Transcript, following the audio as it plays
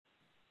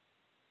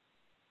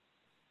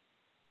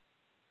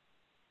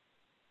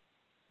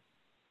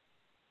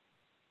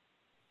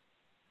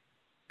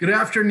Good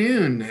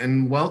afternoon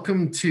and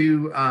welcome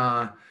to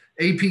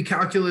AP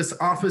Calculus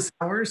Office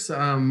Hours.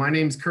 My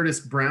name is Curtis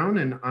Brown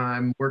and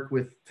I work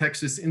with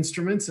Texas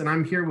Instruments, and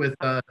I'm here with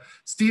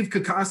Steve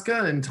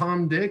Kokoska and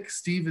Tom Dick.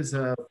 Steve is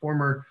a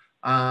former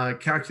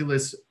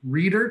calculus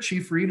reader,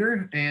 chief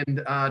reader,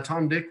 and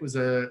Tom Dick was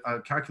a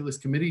calculus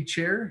committee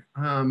chair,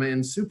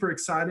 and super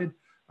excited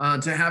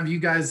to have you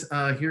guys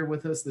here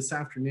with us this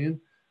afternoon.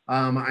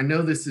 I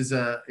know this is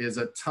a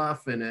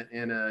tough and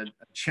a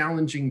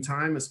challenging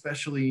time,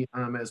 especially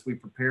as we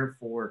prepare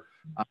for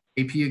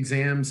AP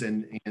exams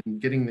and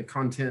getting the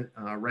content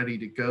ready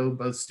to go.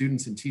 Both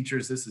students and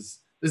teachers, this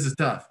is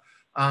tough.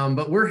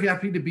 But we're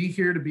happy to be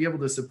here to be able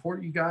to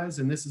support you guys,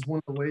 and this is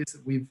one of the ways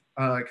that we've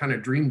kind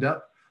of dreamed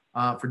up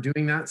for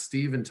doing that.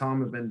 Steve and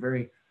Tom have been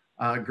very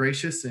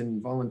gracious in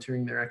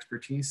volunteering their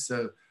expertise.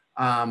 So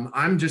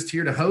I'm just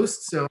here to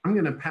host, so I'm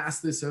going to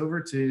pass this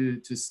over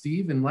to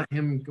Steve and let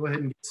him go ahead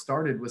and get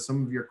started with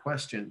some of your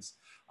questions.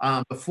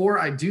 Before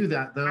I do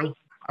that, though,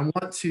 I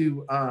want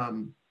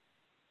to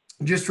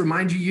just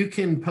remind you, you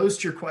can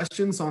post your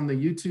questions on the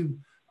YouTube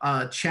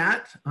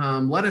chat.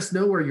 Let us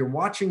know where you're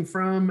watching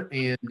from,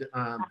 and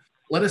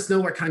let us know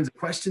what kinds of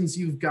questions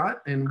you've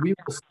got, and we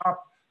will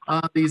stop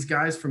these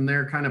guys from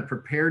their kind of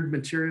prepared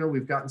material.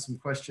 We've gotten some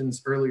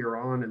questions earlier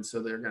on, and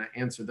so they're going to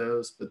answer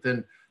those, but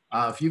then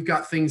if you've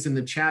got things in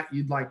the chat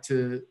you'd like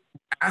to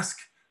ask,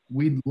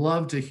 we'd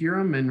love to hear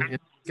them, and you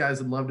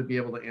guys would love to be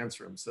able to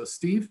answer them. So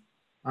Steve,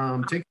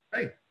 take it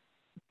away.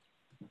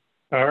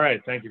 All right,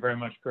 thank you very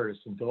much, Curtis.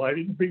 I'm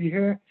delighted to be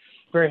here.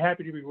 Very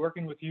happy to be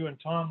working with you and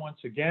Tom once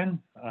again.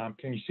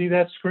 Can you see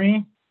that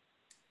screen?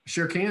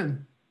 Sure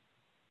can.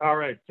 All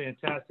right,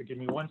 fantastic. Give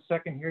me 1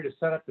 second here to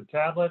set up the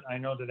tablet. I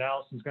know that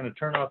Allison's going to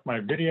turn off my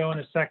video in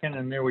a second,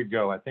 and there we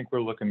go. I think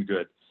we're looking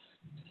good.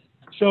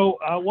 So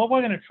what we're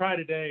going to try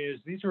today is,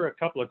 these are a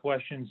couple of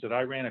questions that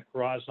I ran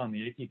across on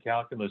the AP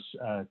Calculus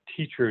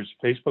teachers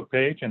Facebook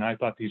page, and I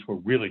thought these were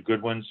really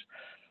good ones.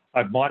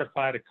 I've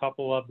modified a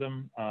couple of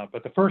them,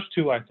 but the first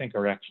two I think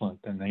are excellent,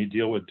 and they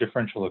deal with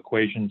differential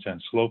equations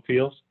and slope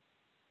fields.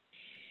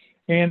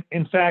 And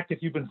in fact,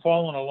 if you've been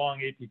following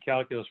along AP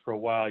Calculus for a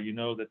while, you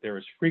know that there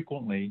is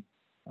frequently,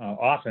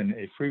 often,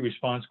 a free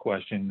response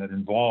question that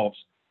involves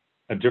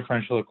a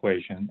differential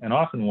equation, and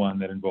often one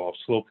that involves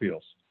slope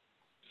fields.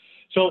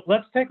 So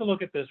let's take a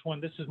look at this one.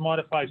 This is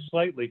modified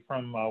slightly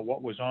from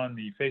what was on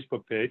the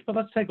Facebook page, but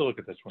let's take a look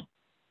at this one.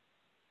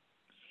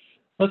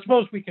 Let's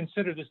suppose we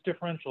consider this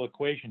differential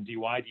equation, dy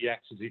dx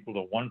is equal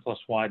to 1 plus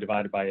y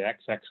divided by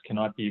x. X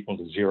cannot be equal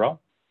to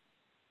 0.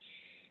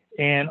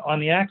 And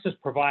on the axis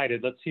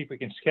provided, let's see if we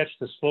can sketch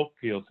the slope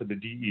field to the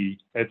dE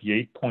at the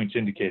 8 points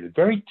indicated.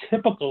 Very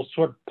typical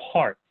sort of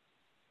part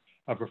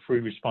of a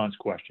free response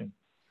question.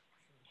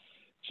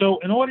 So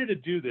in order to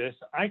do this,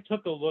 I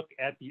took a look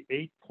at the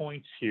 8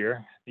 points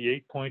here, the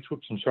 8 points,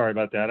 whoops, I'm sorry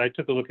about that. I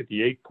took a look at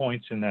the 8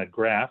 points in that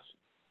graph,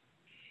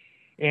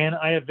 and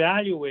I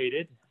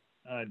evaluated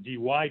dy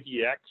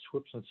dx,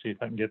 whoops, let's see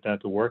if I can get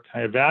that to work.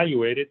 I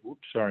evaluated,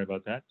 whoops, sorry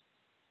about that,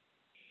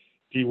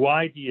 dy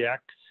dx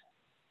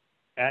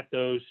at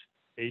those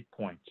 8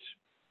 points.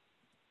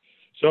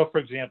 So for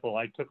example,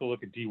 I took a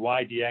look at dy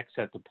dx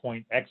at the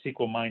point x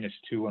equal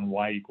 -2 and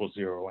y equals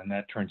 0, and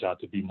that turns out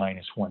to be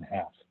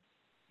 -1/2.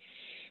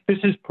 This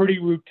is pretty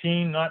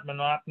routine, not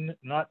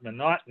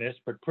monotonous,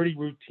 but pretty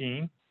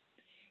routine.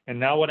 And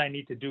now what I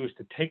need to do is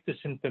to take this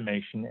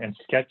information and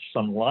sketch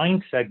some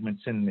line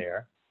segments in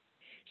there,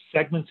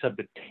 segments of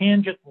the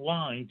tangent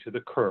line to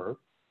the curve,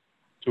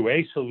 to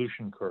a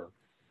solution curve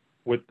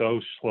with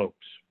those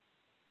slopes.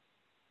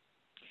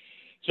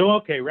 So,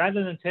 okay,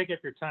 rather than take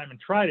up your time and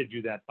try to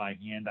do that by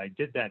hand, I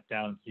did that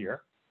down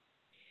here.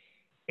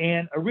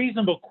 And a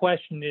reasonable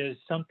question is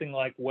something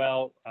like,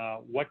 well,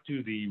 what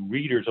do the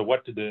readers, or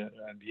what do the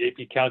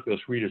AP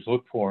Calculus readers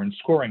look for in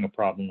scoring a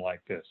problem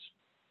like this?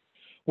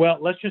 Well,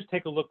 let's just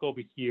take a look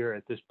over here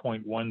at this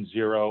point 1,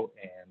 0,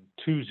 and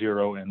 2,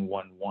 0, and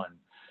 1, 1.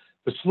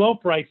 The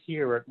slope right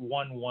here at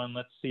 1, 1,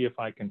 let's see if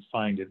I can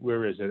find it.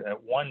 Where is it?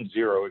 At 1,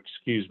 0,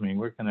 excuse me,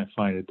 where can I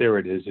find it? There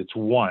it is, it's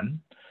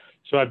 1.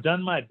 So I've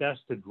done my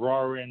best to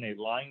draw in a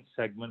line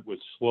segment with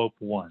slope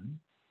 1.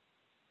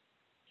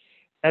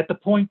 At the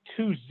point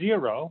 2,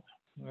 0,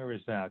 where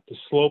is that? The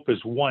slope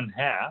is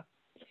 1/2.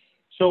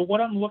 So what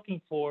I'm looking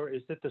for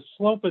is that the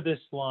slope of this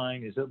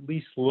line is at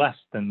least less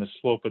than the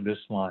slope of this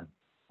line.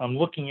 I'm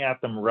looking at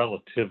them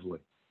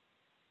relatively.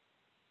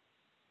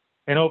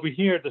 And over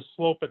here, the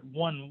slope at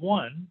 1,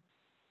 1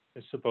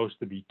 is supposed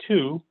to be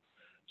 2.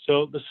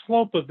 So the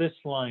slope of this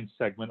line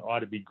segment ought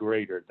to be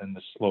greater than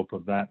the slope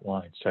of that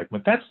line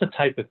segment. That's the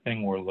type of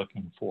thing we're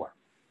looking for.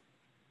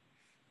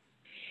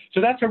 So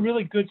that's a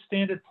really good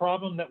standard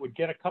problem that would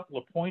get a couple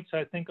of points,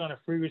 I think, on a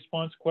free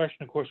response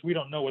question. Of course, we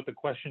don't know what the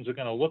questions are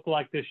going to look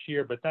like this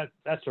year, but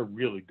that's a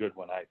really good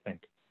one, I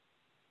think.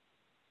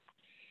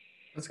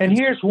 And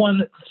here's one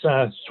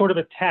that's sort of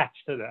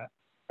attached to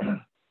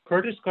that.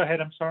 Curtis, go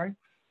ahead, I'm sorry.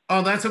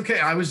 Oh, that's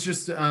okay. I was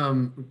just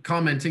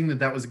commenting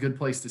that was a good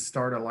place to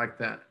start. I like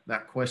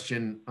that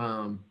question.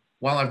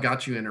 While I've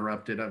got you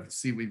interrupted, I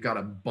see we've got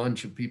a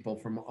bunch of people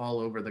from all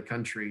over the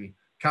country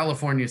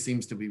California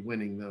seems to be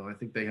winning, though. I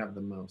think they have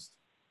the most.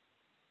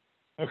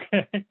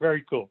 Okay,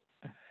 very cool.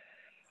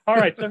 All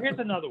right, so here's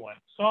another one.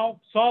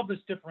 Solve this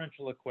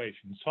differential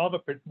equation.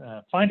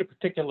 Find a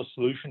particular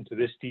solution to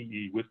this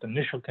DE with the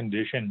initial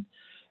condition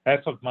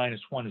f of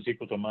 -1 is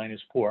equal to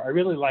 -4. I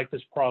really like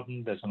this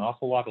problem. There's an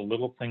awful lot of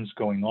little things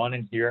going on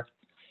in here.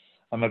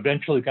 I'm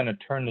eventually going to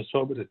turn this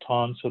over to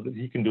Tom so that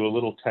he can do a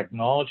little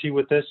technology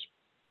with this.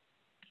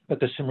 But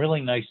there's some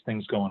really nice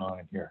things going on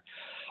in here.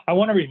 I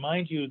want to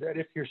remind you that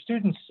if your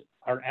students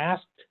are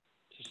asked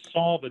to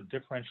solve a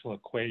differential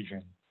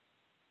equation,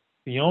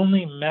 the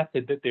only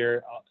method that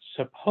they're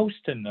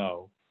supposed to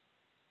know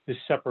is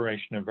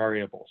separation of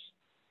variables.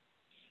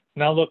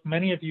 Now, look,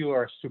 many of you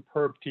are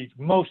superb teachers,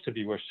 most of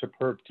you are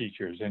superb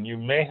teachers, and you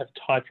may have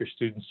taught your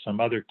students some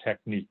other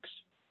techniques.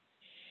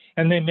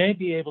 And they may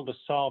be able to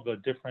solve a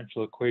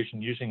differential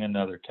equation using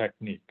another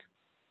technique.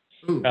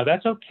 Ooh. Now,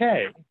 that's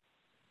okay.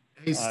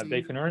 Hey,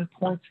 they can earn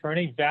points for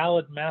any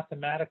valid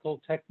mathematical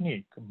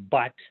technique,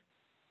 but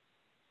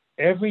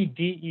every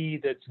DE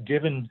that's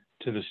given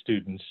to the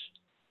students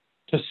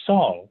to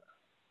solve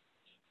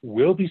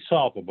will be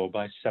solvable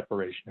by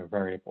separation of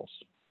variables.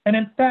 And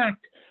in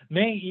fact, that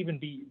may even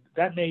be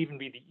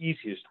the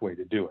easiest way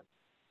to do it.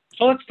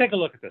 So let's take a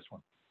look at this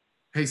one.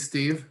 Hey,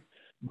 Steve,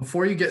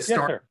 before you get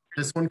started Yes,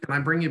 on this one, can I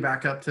bring you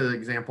back up to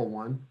example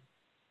 1?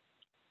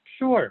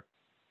 Sure.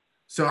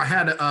 So I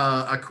had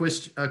a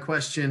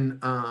question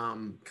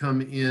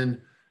come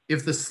in.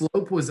 If the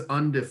slope was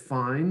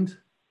undefined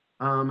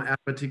at a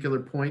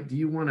particular point, do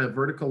you want a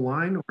vertical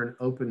line or an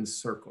open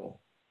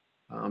circle?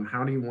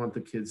 How do you want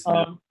the kids to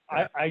know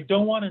that? I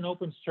don't want an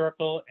open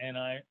circle, and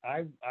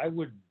I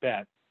would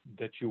bet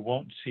that you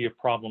won't see a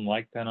problem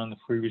like that on the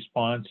free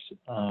response.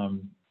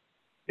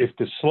 If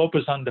the slope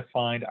is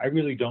undefined, I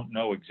really don't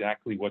know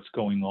exactly what's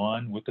going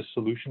on with the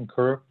solution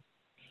curve.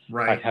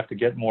 Right. I'd have to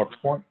get more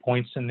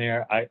points in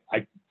there. I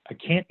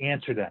can't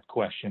answer that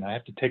question. I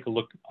have to take a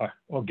look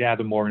or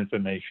gather more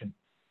information.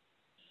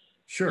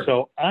 Sure.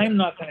 So I'm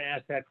not going to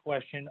ask that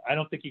question. I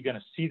don't think you're going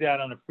to see that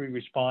on a free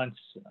response.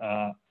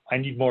 I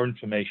need more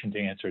information to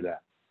answer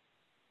that.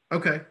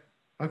 Okay.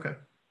 Okay.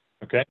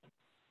 Okay.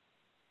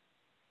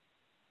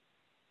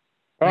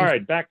 All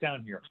right, back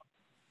down here.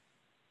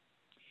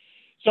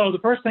 So the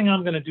first thing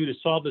I'm going to do to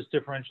solve this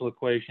differential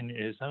equation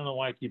is, I don't know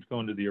why it keeps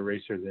going to the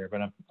eraser there,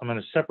 but I'm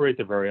going to separate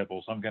the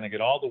variables. I'm going to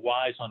get all the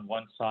y's on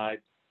one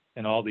side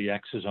and all the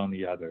x's on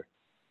the other.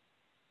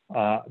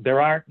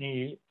 There aren't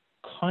any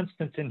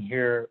constants in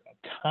here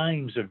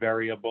times a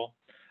variable.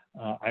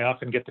 I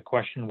often get the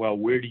question, well,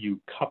 where do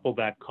you couple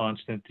that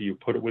constant? Do you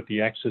put it with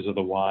the x's or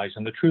the y's?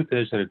 And the truth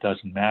is that it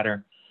doesn't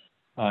matter.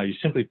 You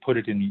simply put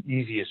it in the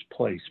easiest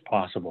place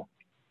possible.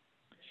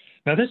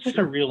 Now, this is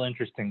a real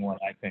interesting one,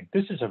 I think.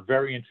 This is a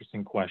very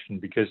interesting question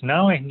because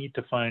now I need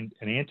to find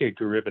an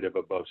antiderivative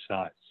of both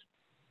sides.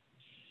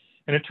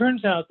 And it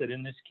turns out that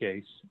in this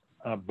case,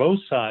 both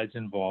sides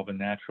involve a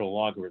natural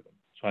logarithm.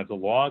 So I have the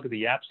log of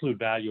the absolute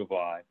value of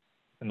I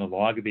and the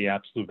log of the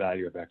absolute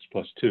value of x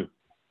plus 2.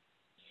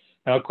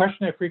 Now, a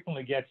question I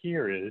frequently get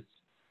here is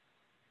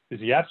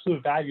the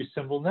absolute value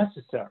symbol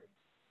necessary?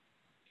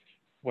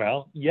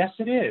 Well, yes,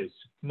 it is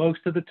most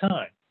of the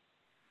time.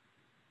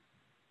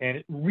 And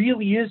it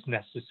really is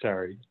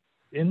necessary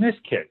in this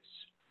case.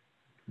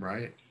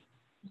 Right.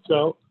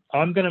 So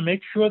I'm going to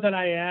make sure that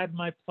I add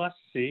my plus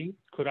c.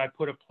 Could I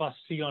put a plus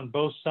c on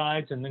both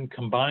sides and then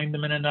combine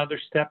them in another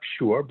step?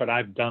 Sure, but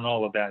I've done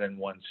all of that in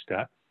one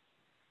step.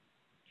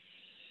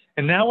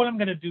 And now what I'm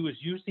going to do is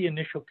use the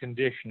initial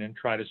condition and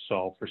try to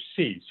solve for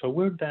c. So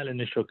where'd that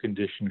initial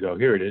condition go?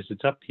 Here it is.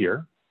 It's up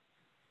here.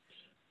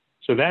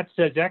 So that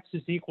says x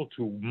is equal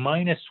to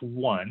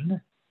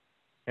 -1.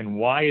 And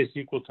y is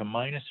equal to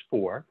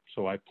 -4.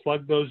 So I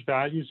plug those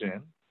values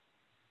in.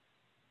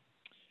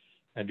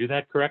 I do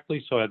that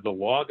correctly. So I have the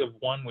log of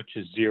 1, which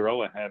is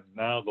 0. I have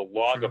now the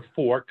log of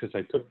 4 because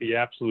I took the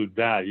absolute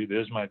value.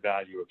 There's my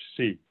value of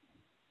c.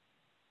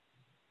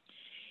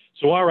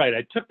 So all right,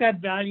 I took that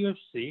value of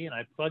c and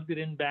I plugged it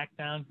in back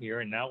down here.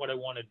 And now what I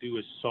want to do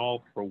is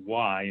solve for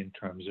y in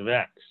terms of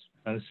x.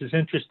 Now this is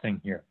interesting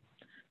here.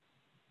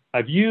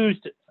 I've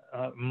used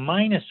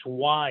minus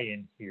y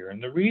in here.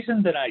 And the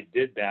reason that I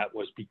did that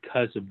was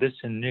because of this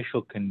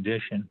initial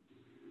condition.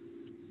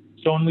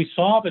 So when we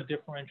solve a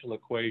differential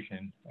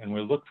equation and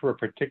we look for a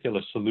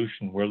particular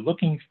solution, we're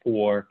looking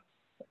for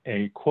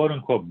a quote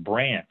unquote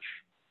branch,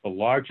 the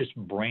largest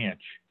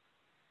branch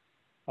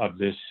of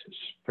this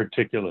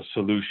particular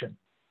solution.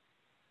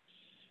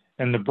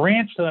 And the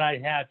branch that I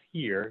have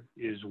here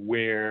is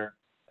where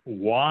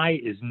y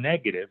is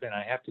negative, and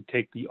I have to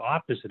take the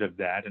opposite of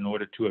that in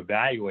order to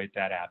evaluate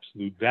that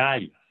absolute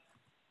value.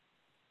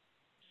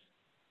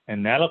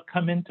 And that'll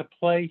come into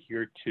play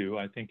here too,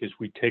 I think, as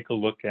we take a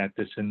look at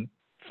this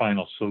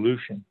final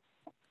solution.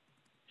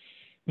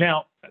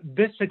 Now,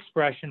 this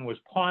expression was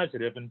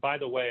positive, and by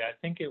the way, I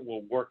think it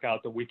will work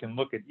out that we can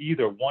look at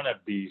either one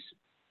of these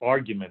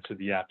arguments of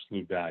the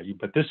absolute value,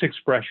 but this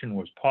expression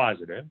was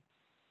positive.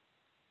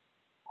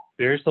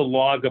 There's the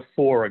log of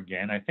 4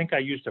 again. I think I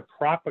used a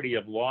property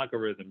of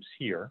logarithms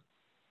here.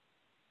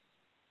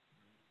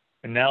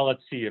 And now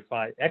let's see if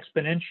I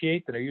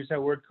exponentiate, did I use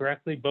that word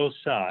correctly? Both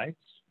sides.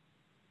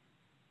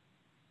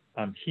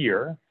 I'm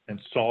here and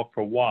solve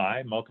for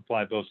y,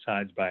 multiply both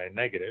sides by a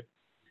negative,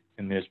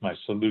 and there's my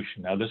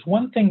solution. Now there's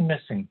one thing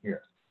missing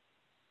here.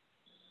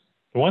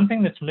 The one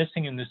thing that's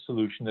missing in this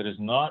solution that is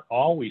not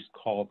always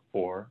called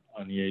for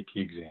on the AP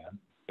exam,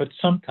 but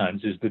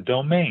sometimes is the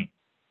domain.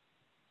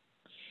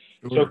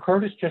 So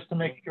Curtis, just to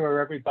make sure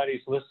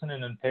everybody's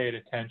listening and paying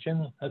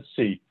attention, let's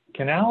see.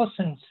 Can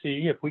Allison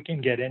see if we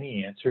can get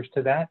any answers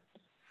to that?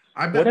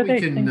 I bet we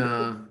can.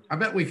 I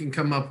bet we can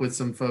come up with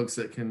some folks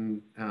that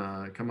can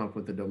come up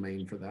with the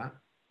domain for that.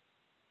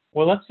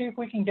 Well, let's see if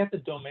we can get the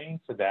domain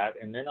for that,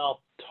 and then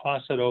I'll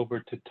toss it over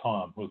to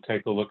Tom, who'll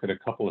take a look at a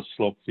couple of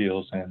slope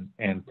fields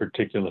and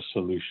particular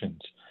solutions.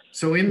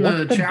 So in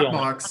the chat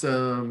box,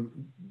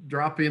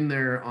 drop in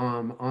there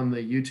on the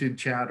YouTube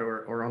chat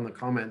or on the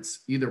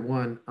comments, either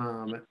one,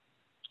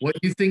 what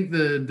you think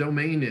the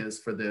domain is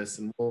for this,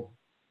 and we'll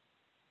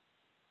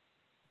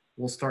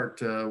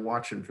start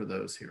watching for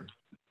those here.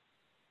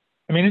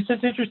 I mean, it's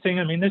just interesting.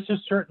 I mean, this is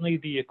certainly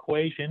the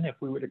equation. If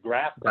we were to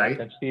graph that, right,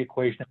 that's the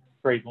equation of a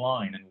straight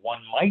line. And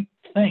one might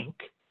think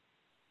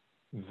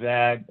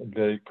that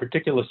the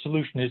particular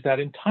solution is that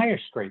entire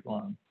straight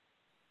line,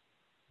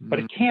 but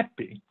it can't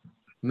be.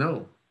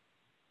 No.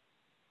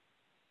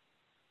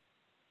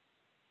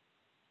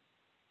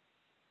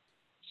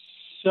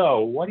 So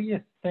what do you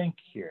think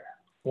here?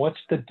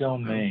 What's the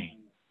domain?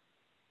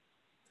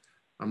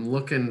 I'm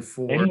looking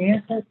for any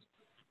answers?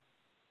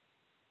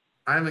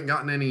 I haven't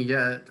gotten any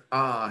yet.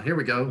 Here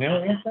we go.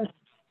 No answers?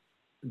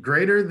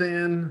 Greater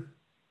than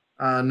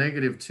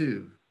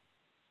 -2.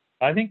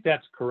 I think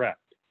that's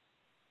correct.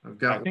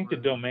 I think the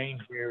domain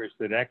here is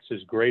that x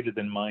is greater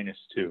than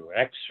 -2.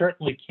 X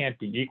certainly can't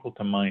be equal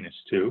to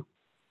 -2.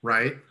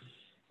 Right,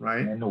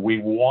 right. And we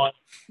want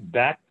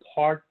that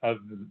part of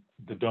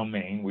the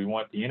domain, we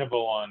want the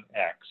interval on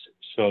x,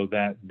 so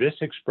that this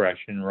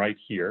expression right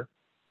here,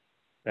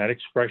 that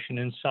expression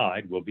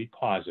inside will be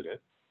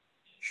positive.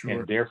 Sure.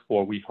 And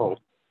therefore we hope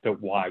that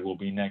y will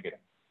be negative.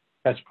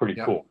 That's pretty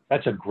cool.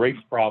 That's a great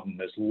problem.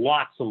 There's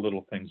lots of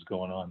little things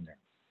going on there.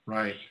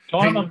 Right.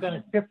 Tom, I'm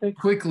going to shift it.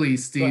 Quickly,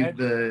 Steve,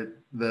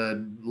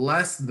 the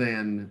less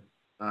than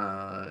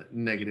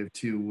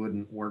 -2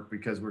 wouldn't work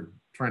because we're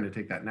trying to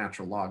take that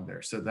natural log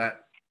there. So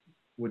that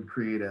would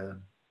create a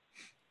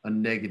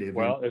negative.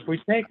 Well, if we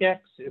take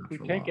x,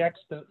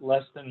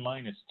 less than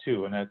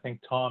 -2, and I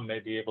think Tom may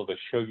be able to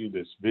show you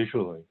this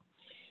visually.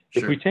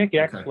 If we take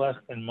x less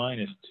than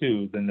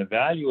 -2, then the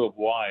value of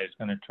y is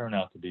going to turn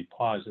out to be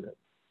positive.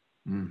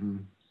 Mm-hmm.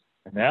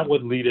 And that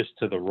would lead us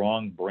to the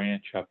wrong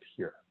branch up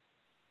here.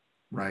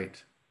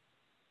 Right.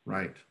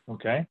 Right.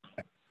 Okay.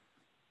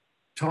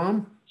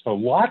 Tom? So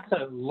lots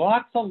of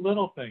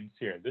little things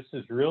here. This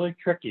is really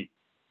tricky.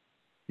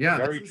 Yeah,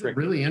 very tricky. A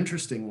really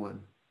interesting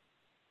one.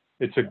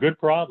 It's a good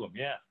problem,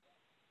 yeah.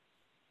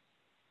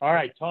 All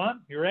right,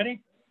 Tom, you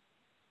ready?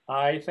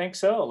 I think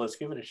so. Let's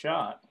give it a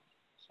shot.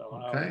 So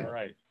okay. All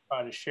right.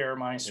 Try to share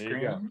my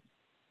screen.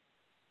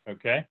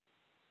 Okay.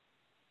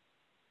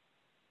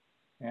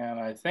 And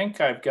I think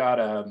I've got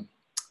a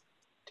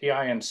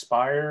TI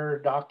Inspire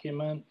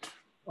document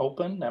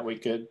open that we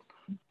could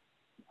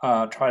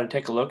try to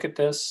take a look at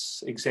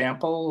this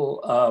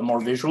example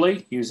more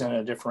visually using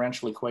a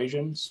differential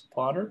equations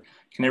plotter.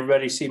 Can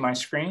everybody see my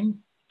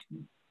screen?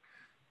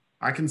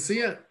 I can see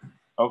it.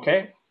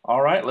 Okay.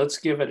 All right. Let's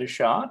give it a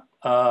shot.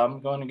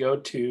 I'm going to go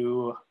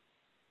to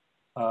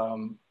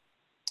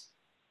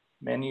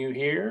menu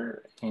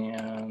here,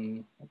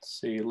 and let's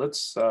see.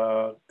 Let's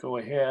go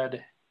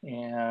ahead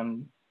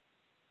and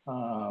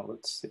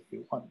let's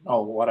see.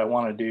 What I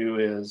want to do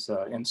is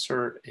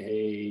insert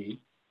a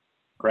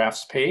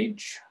graphs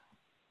page,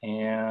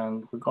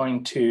 and we're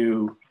going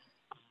to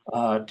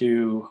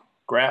do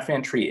graph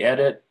entry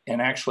edit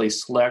and actually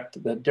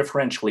select the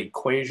differential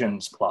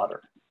equations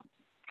plotter.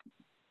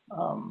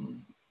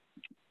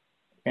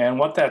 And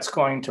what that's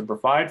going to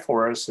provide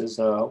for us is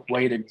a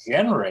way to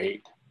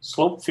generate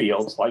slope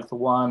fields like the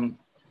one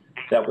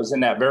that was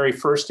in that very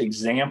first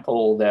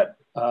example that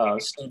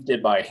Steve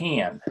did by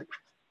hand.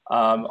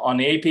 On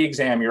the AP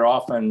exam, you're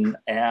often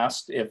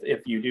asked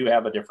if you do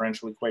have a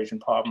differential equation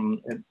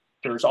problem,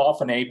 there's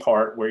often a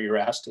part where you're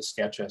asked to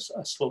sketch a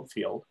slope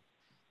field.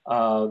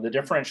 The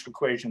differential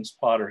equations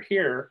plotter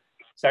here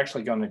is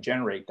actually going to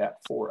generate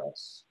that for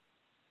us.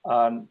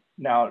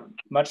 Now,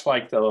 much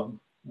like the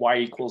y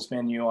equals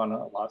menu on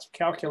lots of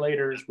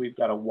calculators, we've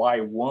got a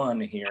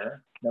y1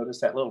 here. Notice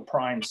that little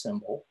prime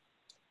symbol.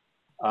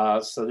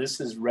 So this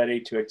is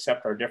ready to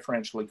accept our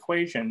differential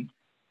equation.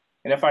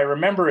 And if I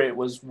remember, it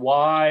was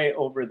y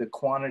over the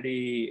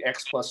quantity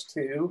x plus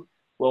 2.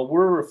 Well,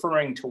 we're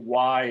referring to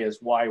y as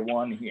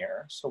y1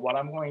 here. So what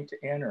I'm going to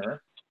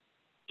enter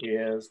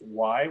is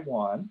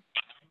y1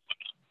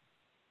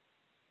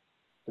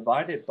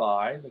 divided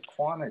by the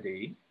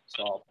quantity.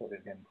 So I'll put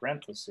it in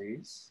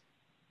parentheses,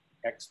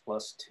 x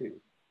plus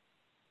 2.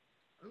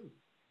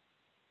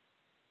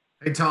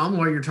 Hey, Tom,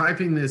 while you're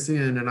typing this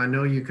in, and I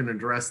know you can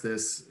address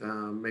this,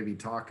 maybe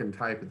talk and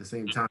type at the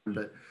same time,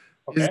 but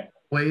okay.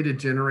 way to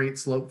generate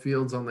slope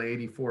fields on the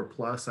 84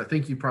 plus? I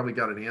think you probably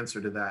got an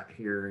answer to that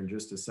here in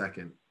just a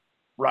second.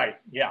 Right.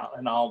 Yeah.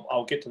 And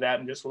I'll get to that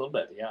in just a little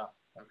bit. Yeah.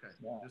 Okay.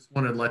 Yeah. Just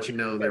wanted to let you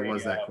know there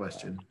was that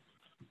question.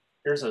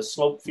 Here's a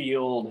slope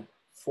field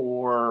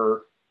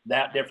for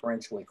that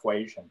differential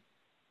equation.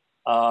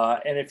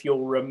 And if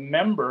you'll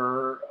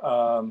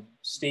remember,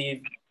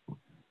 Steve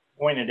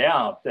pointed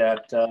out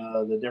that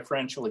the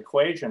differential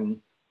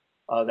equation,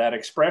 that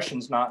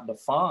expression's not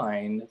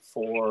defined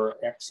for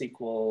x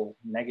equal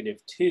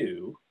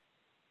 -2.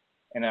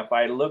 And if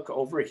I look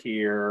over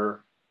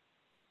here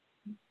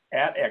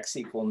at x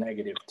equal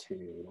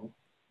 -2,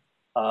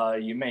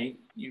 you may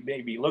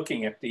be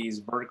looking at these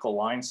vertical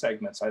line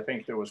segments. I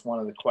think there was one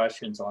of the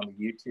questions on the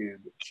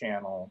YouTube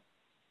channel.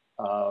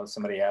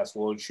 Somebody asked,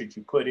 well, should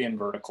you put in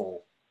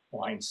vertical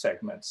line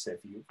segments if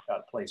you've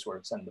got a place where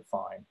it's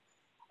undefined?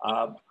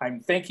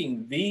 I'm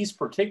thinking these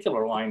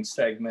particular line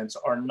segments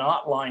are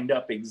not lined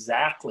up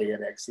exactly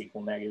at x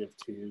equal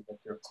 -2, but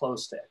they're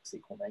close to x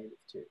equal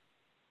 -2.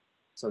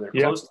 So they're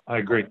close. I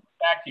agree. In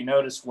fact, you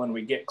notice when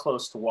we get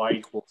close to y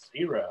equals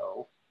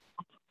 0,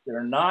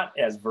 they're not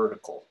as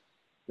vertical.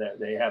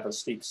 They have a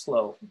steep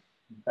slope.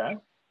 Okay.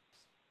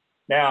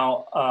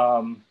 Now,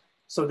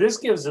 so this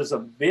gives us a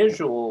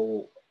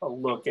visual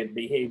look at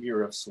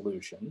behavior of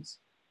solutions.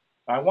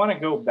 I want to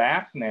go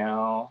back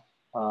now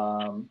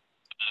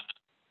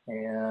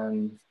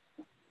and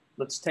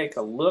let's take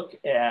a look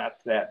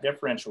at that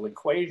differential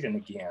equation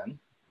again.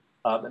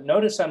 But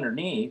notice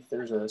underneath,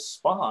 there's a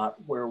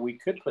spot where we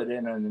could put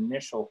in an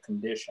initial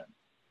condition.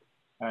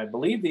 I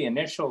believe the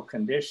initial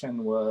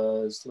condition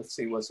was, let's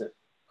see, was it?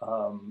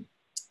 -1,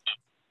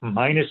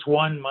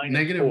 -4. -1,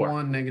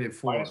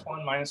 -4.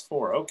 -1,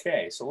 -4.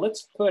 Okay, so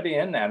let's put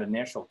in that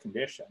initial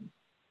condition.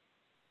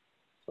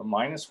 So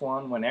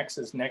 -1 when x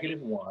is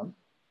 -1.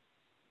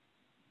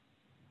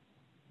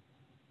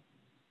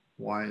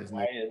 Y is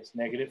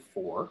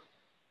 -4.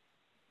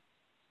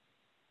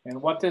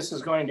 And what this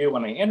is going to do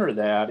when I enter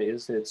that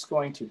is it's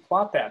going to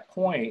plot that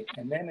point,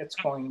 and then it's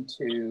going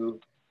to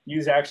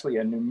use actually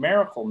a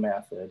numerical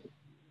method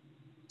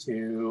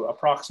to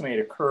approximate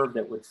a curve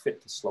that would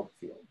fit the slope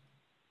field.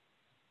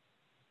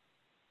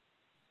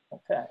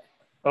 Okay.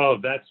 Oh,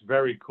 that's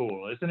very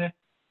cool, isn't it?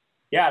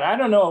 Yeah, and I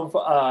don't know if,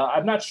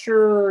 I'm not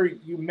sure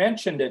you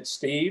mentioned it,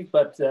 Steve,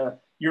 but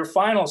your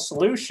final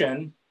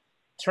solution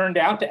turned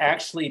out to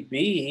actually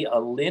be a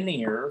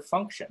linear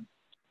function.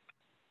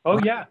 Oh,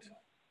 yeah.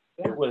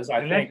 It was,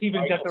 I think,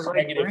 even got the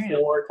right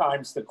 -4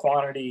 times the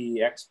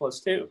quantity x plus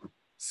 2.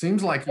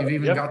 Seems like you've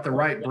even got the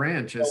right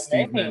branch, as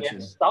Steve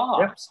mentioned. It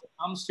stops, it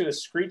comes to a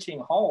screeching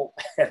halt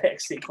at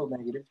x equal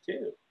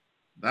 -2.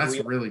 That's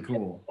really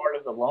cool. Part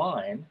of the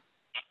line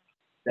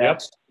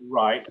that's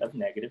right of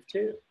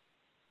 -2.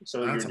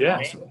 So that's your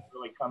awesome. domain is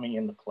really coming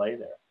into play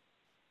there.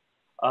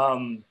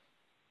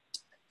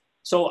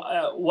 So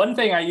one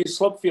thing I use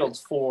slope fields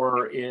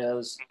for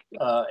is,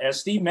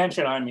 as Steve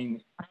mentioned, I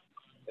mean,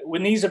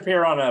 when these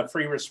appear on a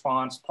free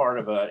response part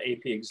of an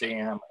AP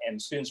exam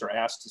and students are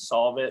asked to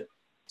solve it,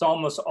 it's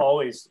almost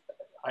always,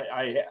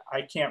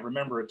 I can't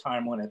remember a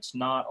time when it's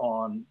not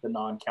on the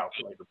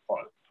non-calculator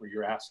part where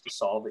you're asked to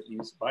solve it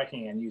by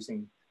hand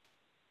using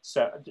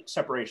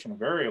separation of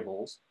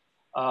variables.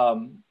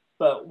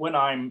 But when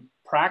I'm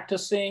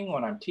practicing,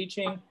 when I'm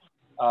teaching,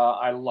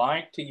 I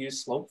like to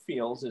use slope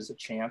fields as a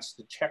chance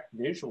to check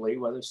visually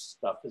whether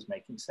stuff is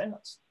making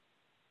sense.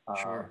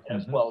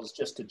 As well as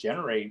just to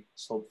generate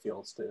slope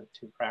fields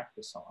to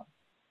practice on.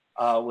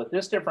 With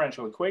this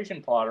differential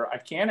equation plotter, I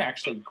can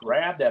actually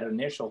grab that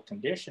initial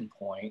condition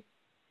point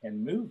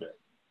and move it.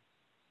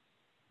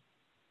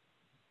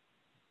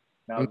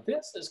 Now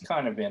this is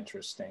kind of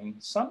interesting.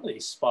 Some of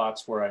these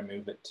spots where I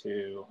move it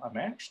to, I'm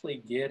actually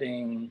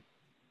getting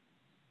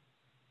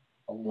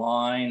a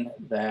line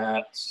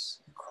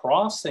that's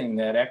crossing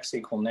that x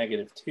equal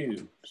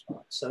 -2.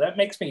 So that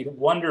makes me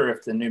wonder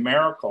if the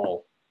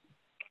numerical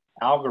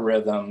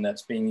algorithm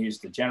that's being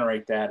used to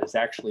generate that is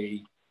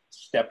actually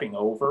stepping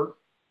over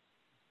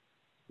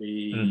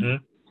the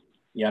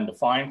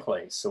undefined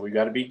place. So we've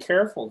got to be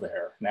careful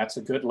there. And that's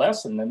a good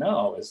lesson to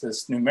know, is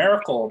this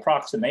numerical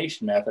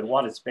approximation method,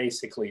 what it's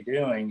basically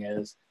doing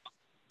is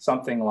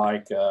something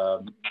like,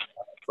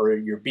 for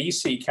your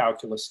BC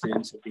calculus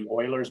students, it'd be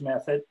Euler's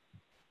method,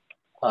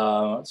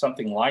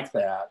 something like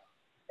that.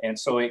 And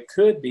so it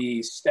could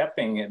be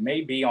stepping, it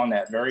may be on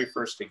that very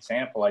first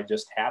example I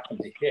just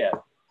happened to hit,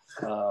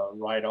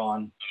 right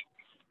on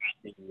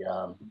the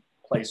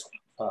place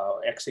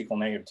x equal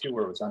 -2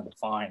 where it was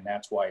undefined.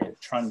 That's why it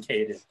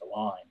truncated the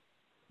line.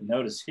 And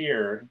notice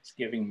here, it's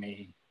giving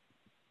me,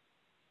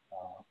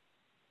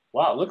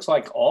 wow, it looks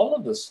like all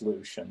of the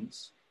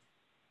solutions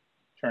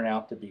turn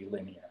out to be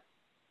linear.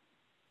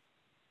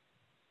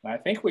 And I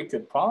think we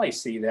could probably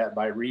see that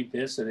by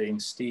revisiting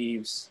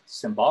Steve's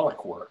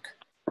symbolic work.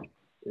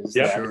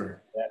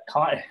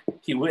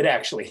 He would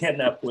actually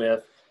end up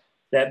with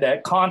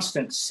that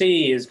constant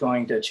c is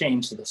going to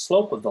change the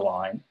slope of the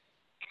line.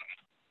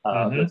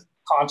 The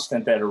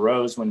constant that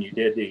arose when you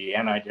did the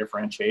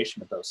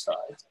anti-differentiation of those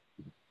sides.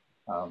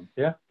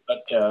 But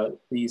But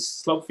these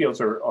slope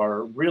fields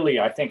are really,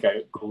 I think,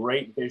 a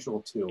great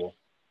visual tool.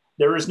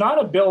 There is not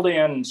a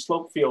built-in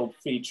slope field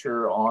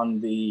feature on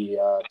the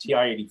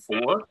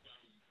TI-84,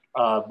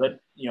 but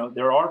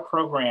there are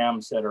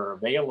programs that are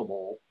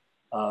available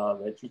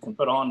that you can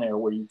put on there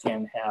where you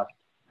can have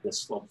this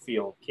slope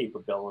field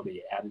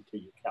capability added to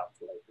your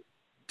calculator.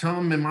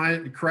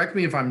 Tom, correct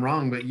me if I'm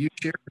wrong, but you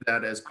shared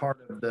that as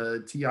part of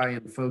the TI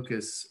in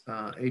Focus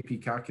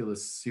AP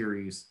Calculus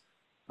series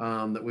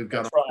that we've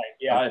got. That's right.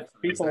 Yeah, if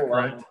people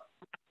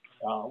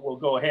will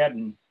go ahead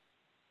and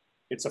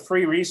it's a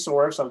free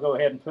resource. I'll go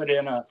ahead and put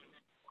in a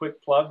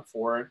quick plug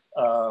for it.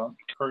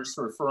 First,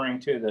 referring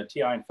to the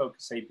TI in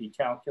Focus AP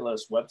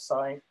Calculus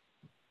website.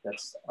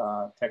 That's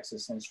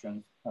Texas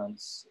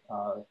Instruments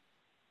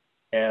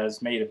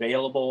has made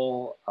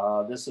available.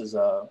 This is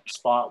a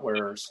spot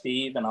where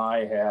Steve and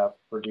I have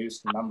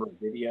produced a number of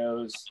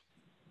videos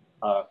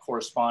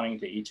corresponding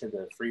to each of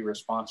the free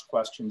response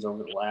questions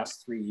over the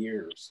last 3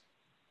 years.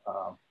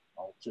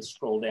 I'll just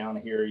scroll down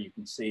here. You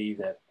can see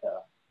that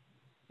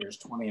there's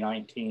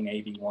 2019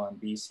 81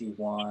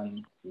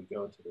 BC1. We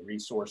go to the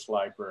resource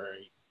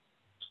library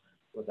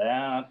for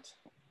that.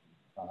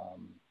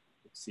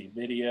 Let's see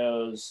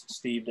videos.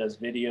 Steve does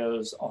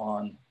videos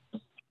on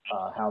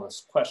how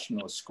this question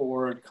was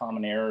scored,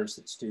 common errors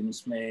that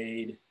students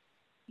made.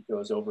 He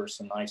goes over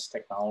some nice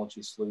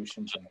technology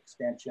solutions and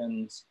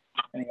extensions.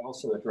 And he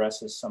also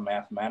addresses some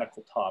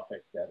mathematical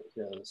topic that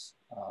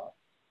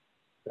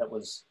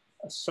was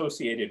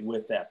associated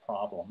with that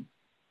problem.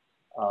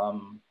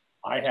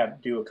 I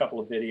do a couple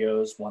of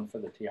videos, one for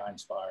the TI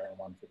Inspire and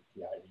one for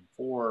the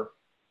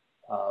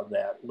TI-84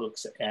 that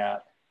looks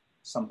at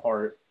some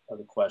part of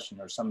the question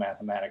or some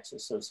mathematics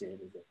associated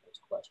with those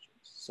questions.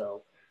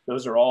 So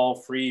those are all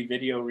free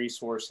video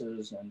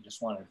resources, and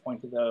just wanted to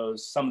point to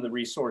those. Some of the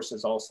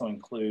resources also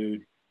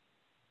include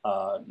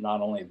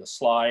not only the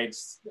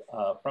slides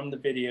from the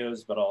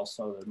videos, but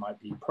also there might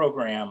be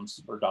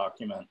programs or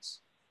documents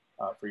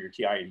for your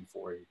TI-84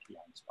 or your TI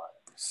Inspire.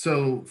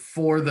 So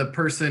for the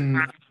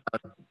person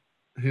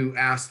who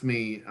asked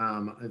me,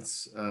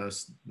 it's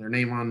their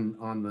name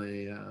on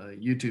the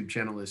YouTube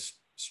channel is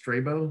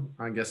Strabo.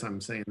 I guess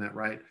I'm saying that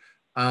right.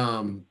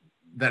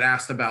 That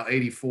asked about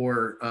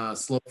 84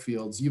 slope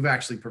fields. You've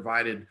actually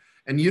provided,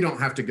 and you don't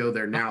have to go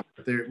there now,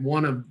 but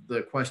one of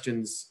the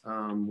questions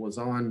was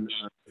on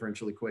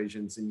differential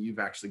equations, and you've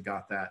actually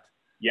got that.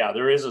 Yeah,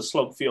 there is a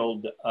slope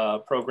field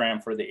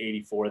program for the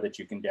 84 that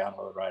you can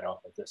download right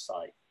off of this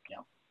site. Yeah,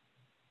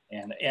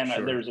 and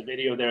sure. There's a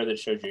video there that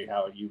shows you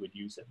how you would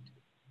use it.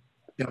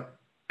 Yep,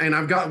 and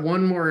I've got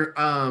one more.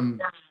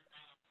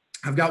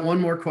 I've got one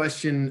more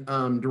question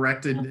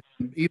directed.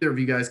 Either of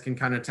you guys can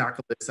kind of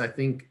tackle this. I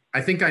think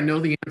I know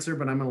the answer,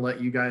 but I'm going to let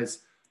you guys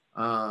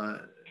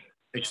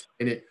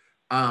explain it.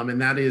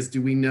 And that is,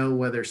 do we know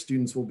whether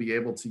students will be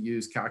able to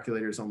use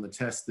calculators on the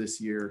test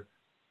this year?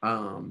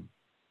 And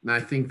I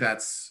think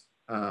that's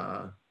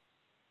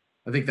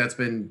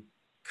been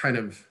kind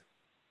of,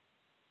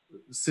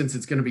 since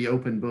it's going to be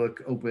open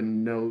book,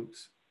 open note,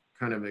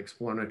 kind of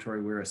explanatory,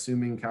 we're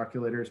assuming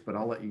calculators, but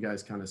I'll let you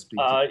guys kind of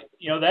speak.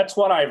 That's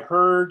what I've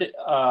heard.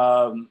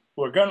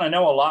 We're going to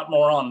know a lot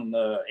more on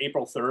the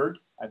April 3rd.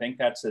 I think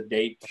that's a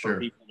date for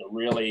people to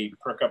really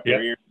perk up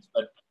their ears.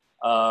 But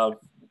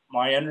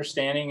my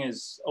understanding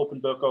is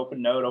open book,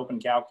 open note, open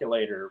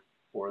calculator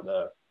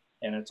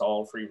and it's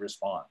all free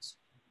response.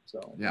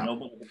 So no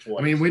multiple choice.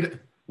 I mean,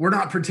 we're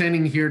not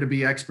pretending here to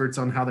be experts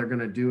on how they're going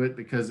to do it,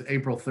 because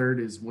April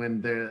 3rd is when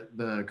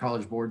the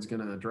College Board's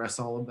going to address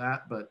all of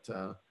that. But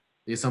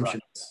the assumption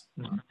is,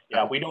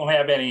 yeah, we don't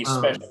have any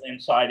special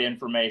inside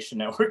information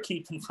that we're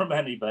keeping from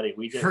anybody.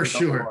 We just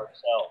don't know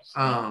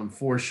ourselves.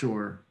 For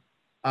sure.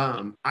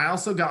 I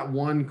also got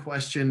one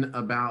question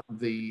about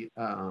the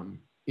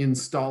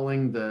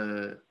installing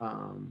the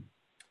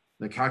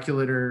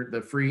calculator,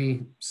 the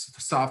free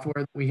software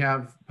that we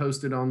have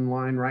posted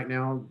online right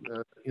now.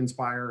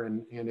 Inspire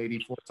and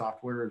 84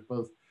 software is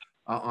both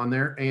on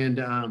there,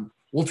 and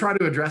we'll try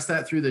to address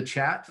that through the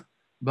chat.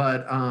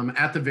 But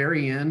at the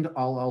very end,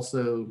 I'll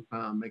also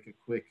make a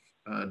quick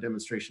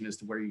demonstration as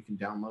to where you can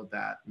download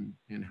that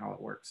and how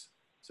it works.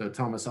 So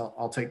Thomas,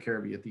 I'll take care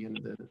of you at the end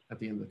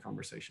of the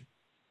conversation.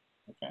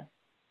 Okay.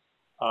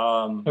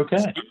 Okay.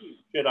 Steve,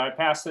 should I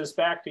pass this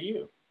back to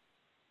you?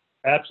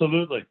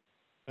 Absolutely.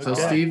 So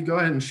okay. Steve, go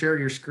ahead and share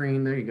your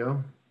screen. There you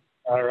go.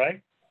 All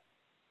right.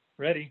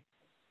 Ready?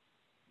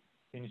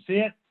 Can you see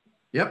it?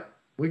 Yep,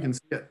 we can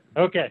see it.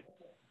 Okay.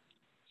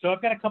 So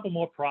I've got a couple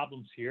more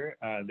problems here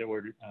that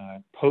were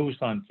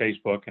posed on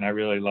Facebook, and I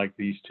really like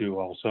these two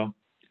also.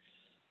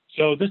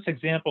 So this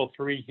example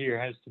 3 here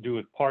has to do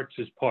with parts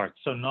as parts.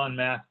 So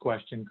non-math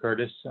question,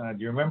 Curtis. Do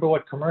you remember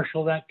what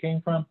commercial that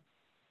came from?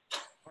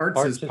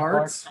 Parts as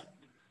parts?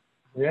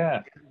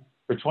 Yeah.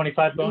 For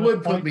 25 bonus You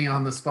would put me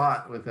on the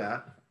spot with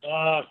that.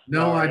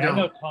 No, I don't. I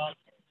know, Tom.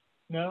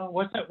 No,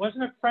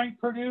 wasn't it Frank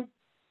Purdue?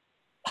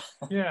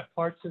 Yeah,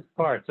 parts as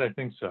parts. I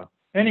think so.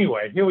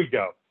 Anyway, here we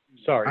go.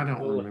 Sorry, I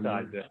don't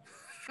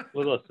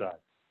little aside.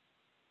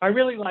 I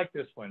really like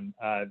this one.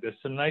 There's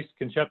some nice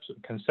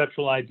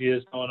conceptual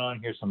ideas going on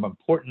here, some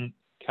important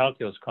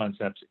calculus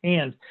concepts,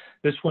 and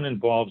this one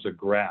involves a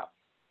graph.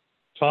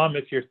 Tom,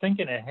 if you're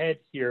thinking ahead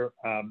here,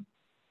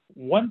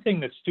 one thing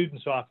that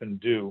students often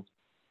do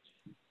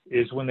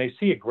is when they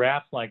see a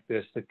graph like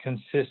this that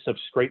consists of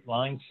straight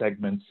line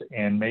segments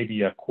and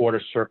maybe a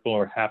quarter circle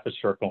or half a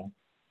circle,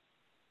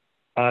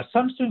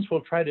 some students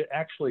will try to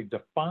actually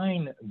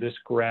define this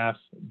graph,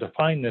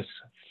 define this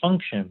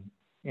function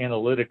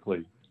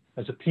analytically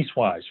as a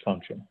piecewise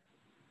function.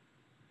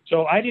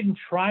 So I didn't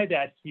try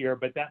that here,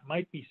 but that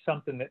might be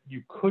something that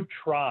you could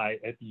try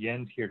at the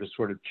end here to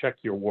sort of check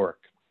your work.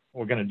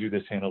 We're going to do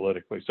this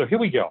analytically. So here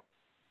we go.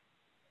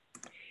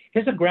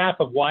 Here's a graph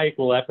of y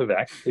equal f of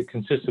x. It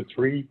consists of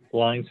 3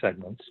 line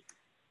segments.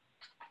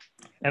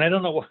 And I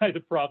don't know why the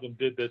problem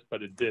did this,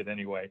 but it did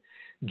anyway.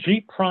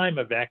 G prime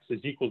of x is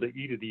equal to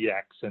e to the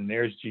x, and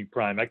there's G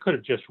prime. I could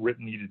have just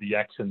written e to the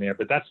x in there,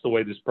 but that's the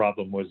way this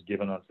problem was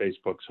given on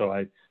Facebook, so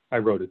I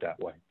wrote it that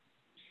way.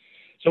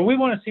 So we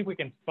want to see if we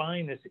can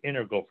find this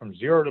integral from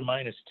 0 to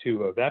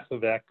 -2 of f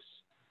of x,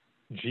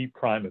 G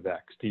prime of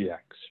x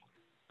dx.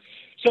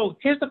 So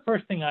here's the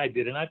first thing I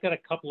did, and I've got a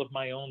couple of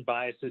my own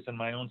biases and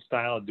my own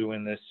style of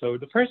doing this. So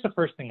the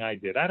first thing I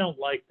did, I don't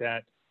like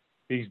that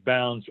these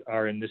bounds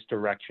are in this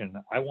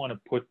direction. I want to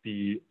put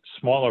the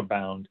smaller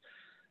bound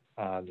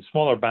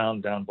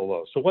down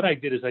below. So what I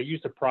did is I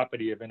used the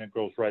property of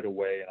integrals right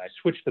away, and I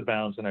switched the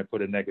bounds and I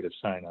put a negative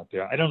sign out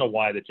there. I don't know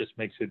why, that just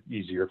makes it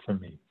easier for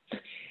me.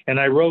 And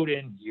I wrote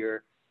in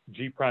here,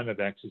 G prime of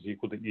x is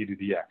equal to e to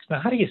the x. Now,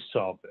 how do you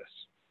solve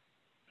this?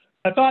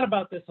 I thought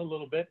about this a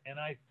little bit, and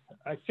I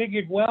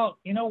figured, well,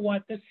 you know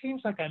what? This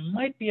seems like I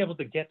might be able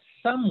to get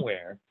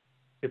somewhere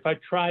if I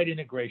tried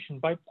integration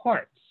by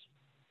parts.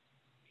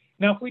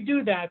 Now, if we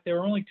do that, there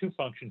are only 2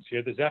 functions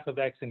here. There's f of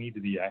x and e to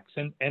the x.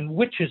 And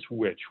which is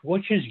which?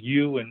 Which is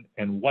u and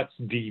what's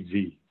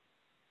dv?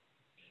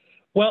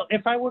 Well,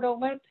 if I were to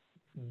let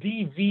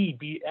dv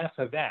be f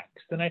of x,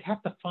 then I'd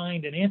have to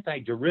find an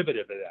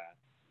antiderivative of that.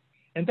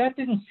 And that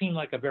didn't seem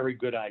like a very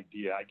good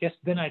idea. I guess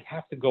then I'd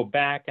have to go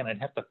back and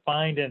I'd have to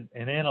find an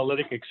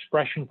analytic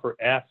expression for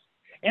f.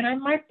 And I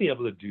might be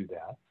able to do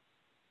that.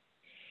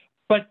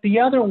 But the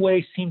other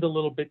way seemed a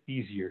little bit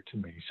easier to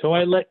me. So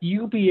I let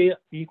u be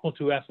equal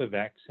to f of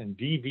x and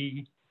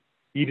dv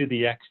e to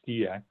the x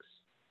dx.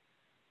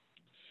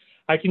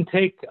 I can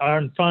take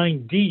and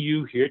find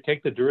du here,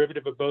 take the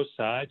derivative of both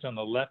sides on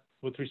the left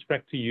with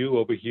respect to u,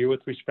 over here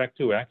with respect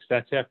to x.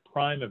 That's f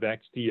prime of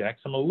x dx.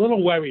 I'm a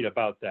little worried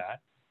about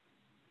that.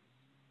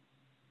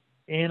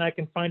 And I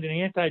can find an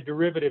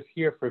antiderivative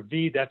here for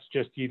v. That's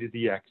just e to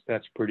the x.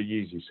 That's pretty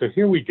easy. So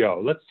here we go.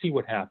 Let's see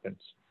what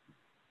happens.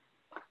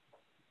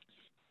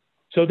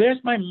 So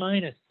there's my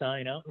minus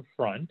sign out in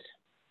front.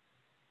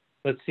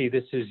 Let's see,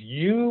 this is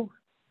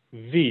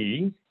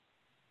uv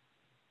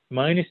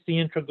minus the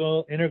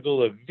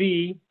integral of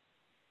v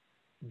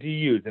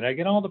du. Did I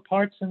get all the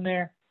parts in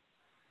there?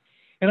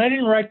 And I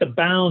didn't write the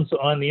bounds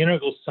on the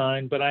integral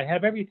sign, but I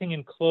have everything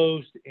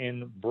enclosed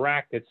in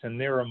brackets, and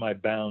there are my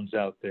bounds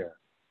out there,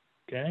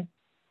 okay?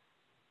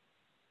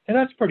 And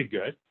that's pretty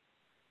good.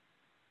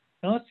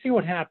 Now let's see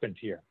what happened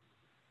here.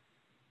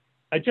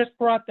 I just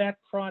brought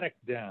that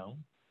product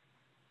down,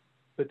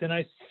 but then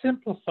I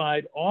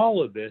simplified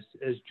all of this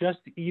as just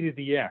e to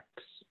the x.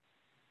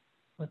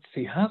 Let's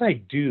see, how did I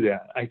do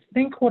that? I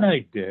think what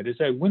I did is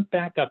I went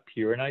back up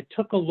here and I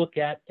took a look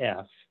at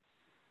f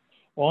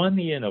on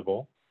the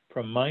interval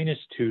from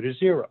 -2 to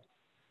 0.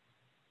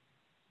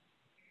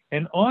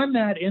 And on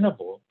that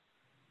interval,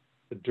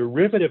 the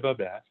derivative of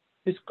f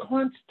is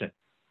constant.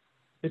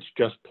 It's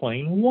just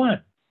plain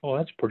 1. Oh,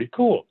 that's pretty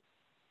cool.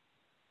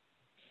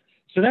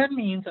 So that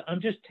means I'm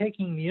just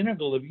taking the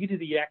integral of e to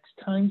the x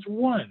times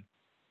 1.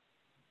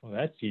 Well,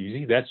 that's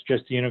easy. That's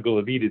just the integral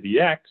of e to the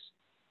x,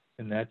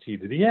 and that's e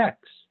to the x.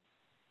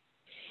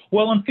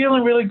 Well, I'm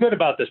feeling really good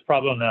about this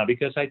problem now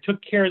because I took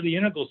care of the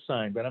integral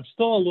sign, but I'm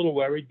still a little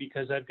worried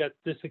because I've got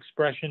this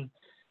expression,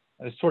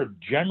 a sort of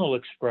general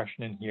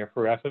expression in here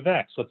for f of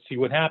x. Let's see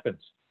what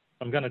happens.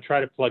 I'm going to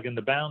try to plug in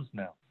the bounds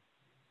now.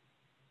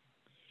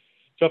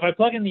 So if I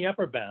plug in the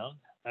upper bound,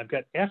 I've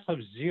got f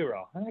of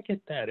 0. How did I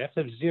get that? F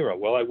of 0.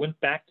 Well, I went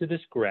back to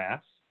this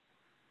graph,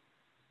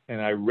 and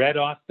I read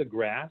off the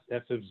graph.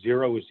 F of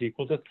 0 is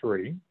equal to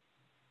 3.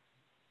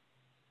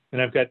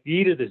 And I've got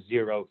e to the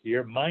 0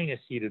 here, minus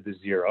e to the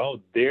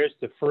 0. There's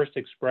the first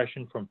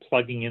expression from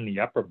plugging in the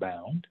upper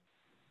bound.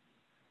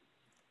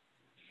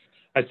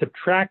 I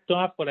subtract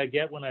off what I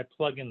get when I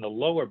plug in the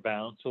lower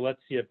bound. So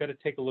let's see, I've got to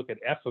take a look at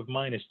f of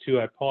 -2.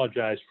 I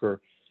apologize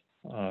for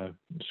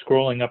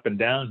scrolling up and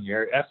down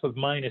here. F of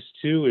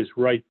 -2 is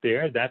right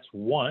there. That's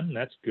 1.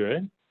 That's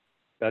good.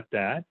 Got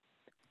that.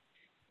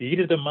 E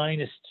to the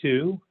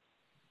 -2.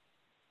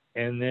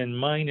 And then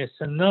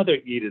minus another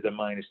e to the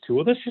 -2.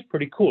 Well, this is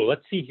pretty cool.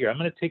 Let's see here. I'm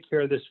going to take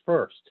care of this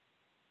first.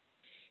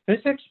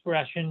 This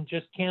expression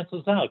just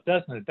cancels out,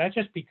 doesn't it? That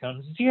just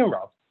becomes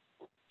 0.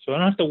 So I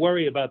don't have to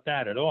worry about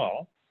that at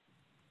all.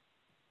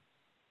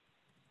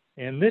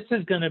 And this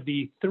is going to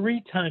be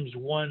 3 times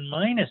 1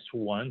 minus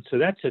 1. So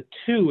that's a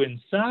 2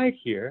 inside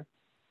here.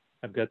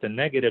 I've got the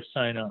negative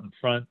sign out in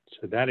front.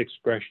 So that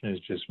expression is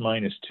just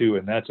minus 2,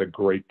 and that's a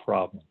great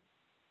problem.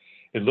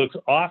 It looks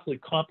awfully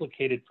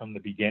complicated from the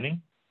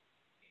beginning.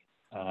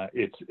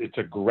 It's got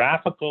a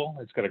graphical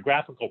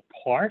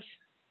part.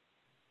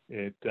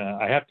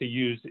 I have to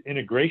use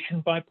integration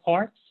by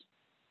parts,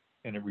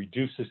 and it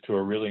reduces to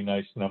a really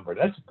nice number.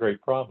 That's a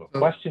great problem. So,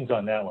 questions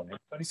on that one?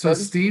 Anybody? So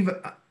Steve,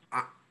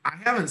 I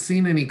haven't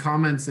seen any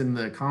comments in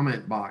the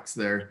comment box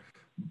there,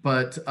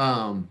 but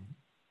I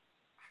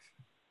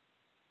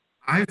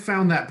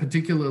found that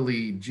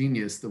particularly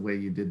genius the way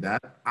you did that,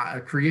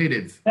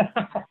 creative.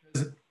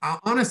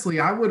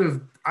 Honestly, I would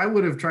have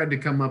tried to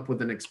come up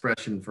with an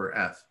expression for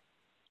F.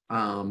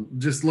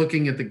 Just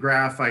looking at the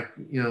graph,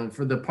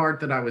 for the part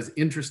that I was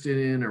interested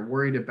in or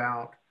worried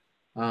about,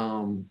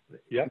 that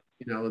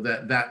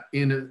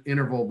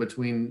interval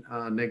between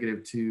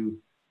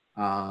 -2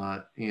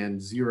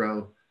 and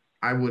 0,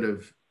 I would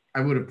have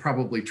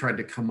probably tried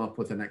to come up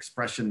with an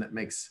expression that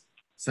makes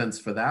sense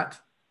for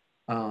that,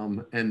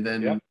 and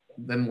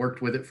then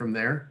worked with it from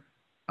there.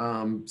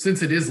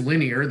 Since it is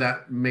linear,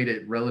 that made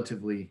it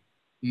relatively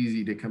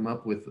easy to come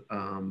up with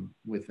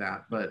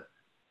that. But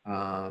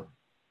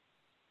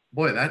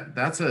boy,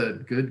 that's a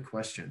good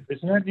question.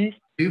 Isn't that neat?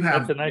 You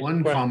have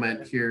one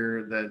comment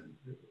here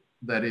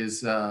that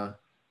is,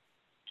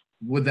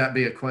 would that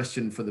be a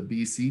question for the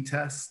BC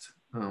test?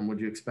 Would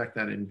you expect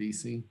that in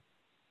BC?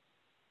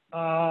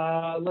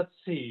 Let's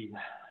see.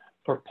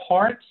 For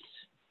parts,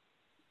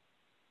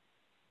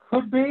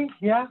 could be,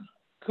 yeah,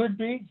 could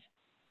be.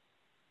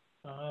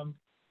 I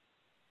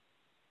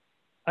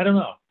don't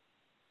know.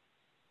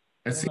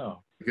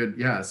 Good.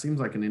 Yeah, it seems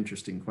like an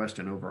interesting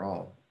question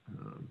overall.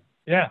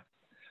 Yeah.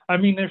 I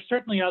mean, there's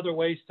certainly other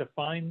ways to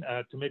find,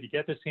 to maybe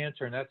get this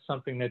answer, and that's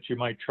something that you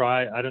might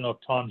try. I don't know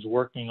if Tom's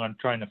working on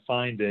trying to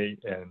find a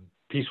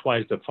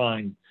piecewise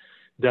defined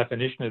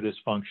definition of this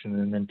function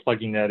and then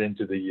plugging that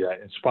into the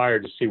Inspire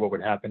to see what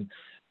would happen.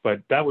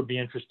 But that would be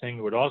interesting.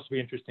 It would also be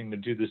interesting to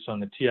do this on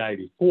the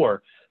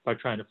TI-84 by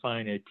trying to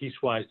find a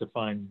piecewise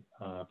defined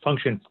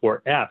function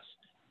for F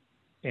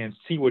and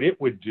see what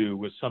it would do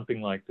with something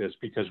like this,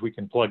 because we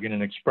can plug in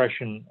an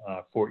expression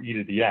for e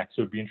to the x.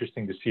 It would be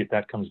interesting to see if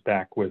that comes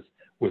back with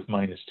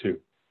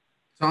 -2.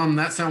 Tom,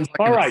 that sounds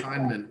like an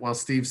assignment while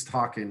Steve's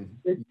talking.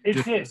 You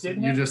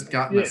just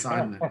got an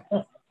assignment.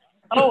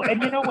 Oh,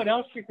 and you know what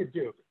else you could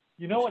do?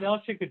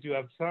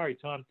 I'm sorry,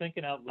 Tom,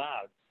 thinking out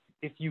loud.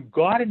 If you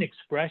got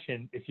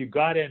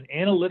an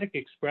analytic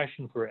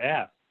expression for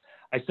F,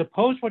 I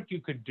suppose what you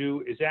could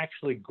do is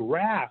actually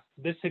graph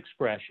this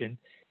expression.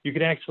 You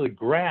could actually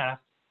graph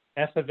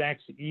f of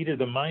x e to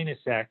the minus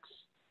x.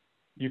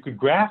 You could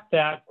graph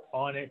that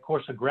on, of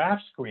course, a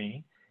graph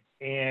screen,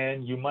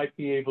 and you might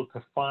be able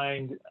to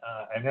find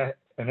an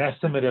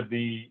estimate of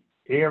the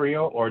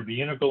area or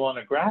the integral on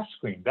a graph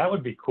screen. That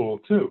would be cool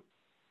too.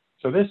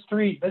 So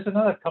there's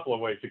another couple of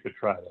ways you could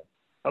try that.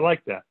 I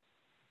like that.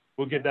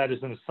 We'll get that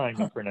as an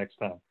assignment for next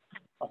time.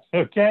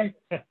 Okay?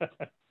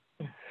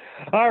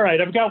 All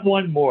right, I've got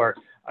one more.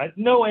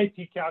 No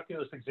AP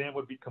calculus exam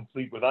would be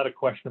complete without a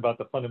question about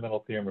the fundamental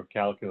theorem of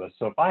calculus.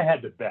 So if I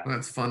had to bet,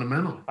 that's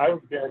fundamental. I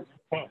would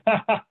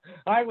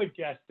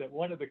guess that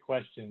one of the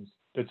questions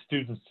that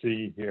students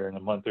see here in a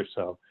month or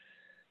so,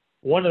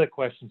 one of the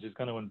questions is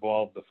going to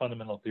involve the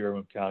fundamental theorem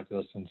of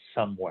calculus in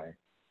some way.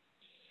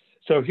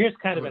 So here's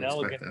kind of an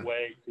elegant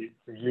way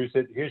to use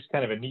it. Here's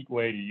kind of a neat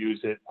way to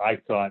use it, I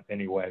thought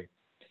anyway.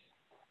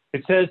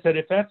 It says that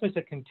if f is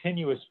a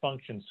continuous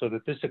function, so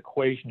that this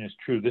equation is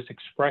true, this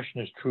expression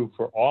is true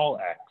for all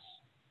x,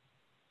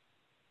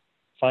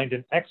 find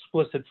an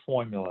explicit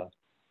formula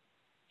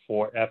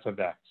for f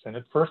of x. And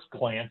at first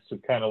glance,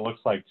 it kind of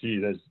looks like, gee,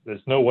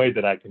 there's no way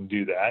that I can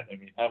do that. I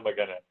mean, how am I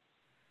going to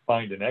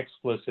find an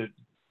explicit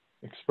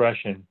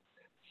expression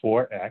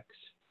for f,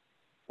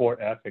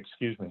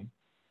 excuse me.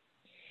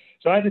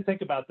 So I had to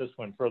think about this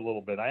one for a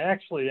little bit.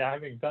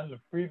 Having done the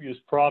previous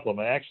problem,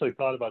 I actually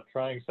thought about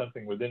trying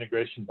something with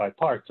integration by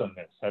parts on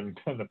this, having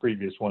done the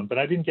previous one, but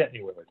I didn't get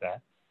anywhere with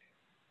that.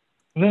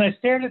 And then I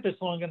stared at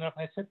this long enough,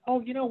 and I said, oh,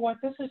 you know what?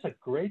 This is a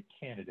great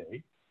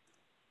candidate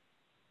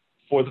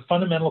for the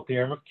fundamental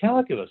theorem of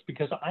calculus,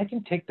 because I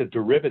can take the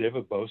derivative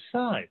of both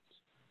sides.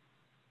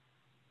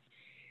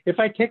 If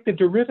I take the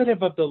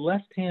derivative of the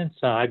left-hand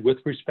side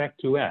with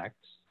respect to x,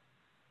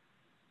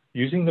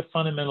 using the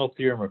fundamental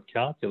theorem of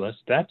calculus,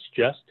 that's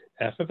just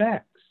f of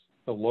x.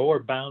 The lower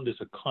bound is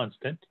a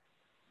constant.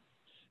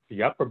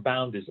 The upper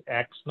bound is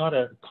x, not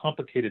a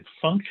complicated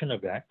function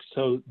of x.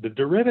 So the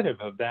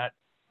derivative of that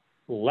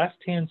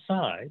left-hand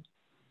side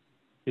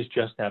is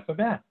just f of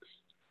x.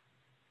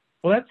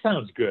 Well, that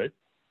sounds good.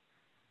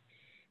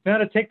 Now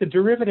to take the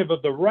derivative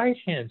of the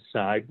right-hand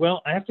side,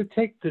 well, I have to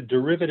take the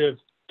derivative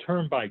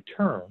term by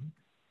term,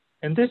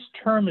 and this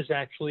term is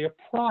actually a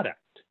product.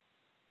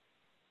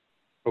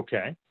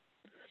 Okay.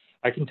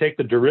 I can take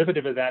the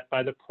derivative of that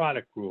by the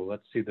product rule.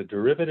 Let's see, the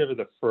derivative of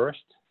the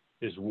first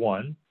is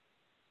 1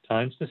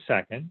 times the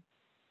second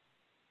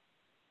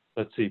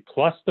let's see,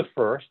 plus the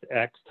first,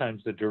 x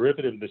times the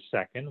derivative of the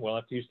second. We'll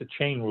have to use the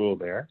chain rule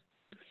there.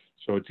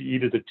 So it's e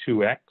to the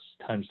 2x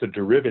times the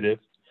derivative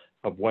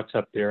of what's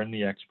up there in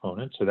the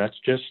exponent. So that's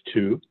just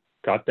 2.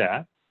 Got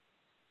that.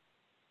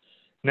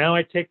 Now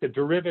I take the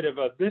derivative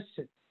of this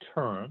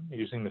term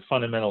using the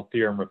fundamental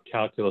theorem of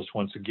calculus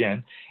once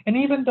again. And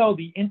even though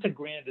the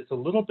integrand is a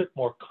little bit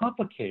more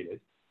complicated,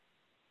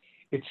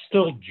 it's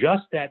still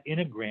just that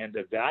integrand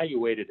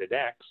evaluated at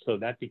x. So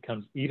that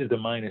becomes e to the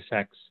minus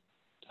x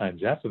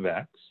times f of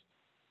x.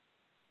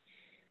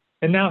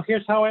 And now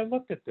here's how I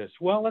looked at this.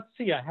 Well, let's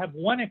see. I have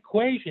one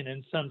equation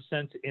in some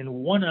sense in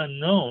one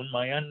unknown.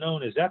 My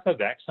unknown is f of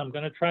x. I'm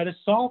going to try to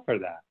solve for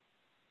that.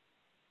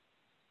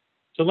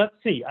 So let's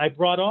see. I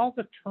brought all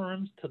the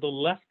terms to the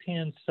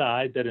left-hand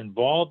side that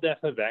involved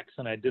f of x,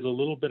 and I did a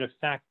little bit of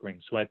factoring.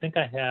 So I think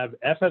I have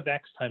f of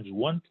x times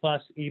 1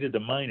 plus e to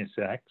the minus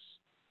x.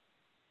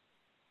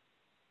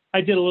 I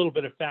did a little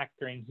bit of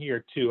factoring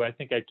here, too. I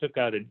think I took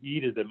out an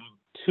e to the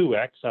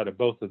 2x out of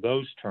both of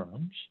those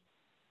terms.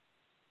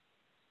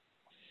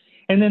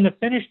 And then to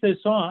finish this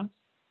off,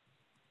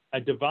 I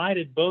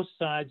divided both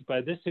sides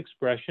by this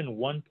expression,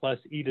 1 plus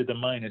e to the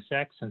minus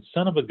x, and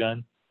son of a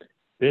gun,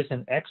 there's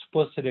an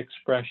explicit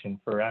expression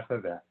for f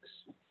of x.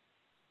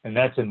 And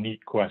that's a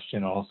neat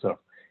question also,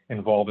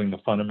 involving the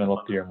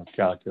fundamental theorem of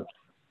calculus.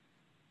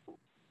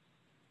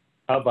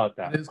 How about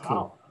that? That is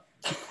cool.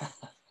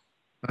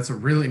 That's a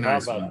really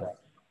nice one. That?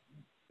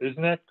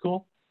 Isn't that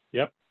cool?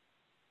 Yep.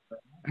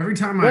 Every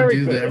time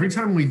every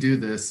time we do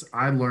this,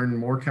 I learn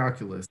more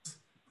calculus.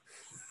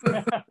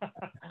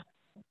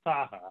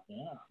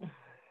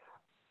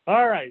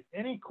 All right.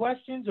 Any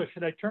questions, or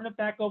should I turn it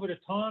back over to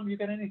Tom? You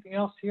got anything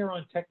else here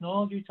on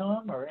technology,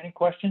 Tom, or any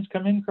questions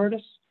come in,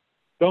 Curtis?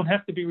 Don't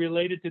have to be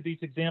related to these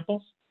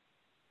examples.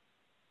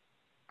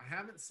 I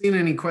haven't seen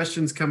any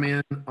questions come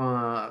in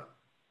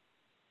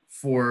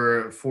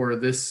for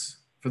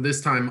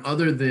this time,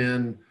 other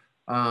than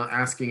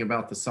asking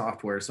about the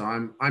software. So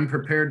I'm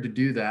prepared to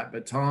do that.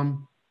 But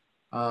Tom,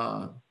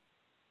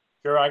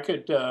 sure, I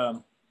could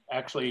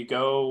actually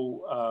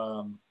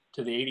go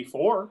to the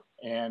 84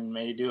 and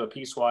maybe do a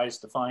piecewise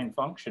defined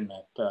function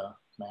that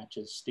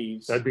matches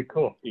Steve's. That'd be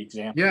cool.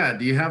 Example. Yeah.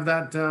 Do you have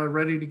that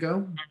ready to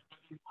go?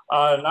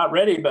 Not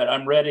ready, but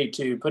I'm ready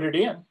to put it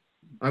in.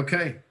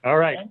 Okay. All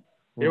right. Okay.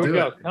 Here we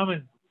go.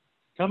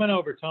 Coming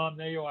over, Tom.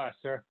 There you are,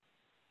 sir.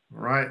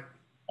 All right.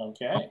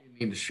 Okay.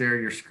 You need to share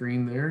your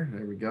screen there.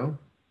 There we go.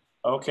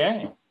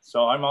 Okay.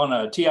 So I'm on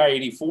a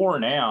TI-84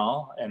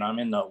 now, and I'm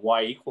in the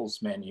y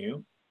equals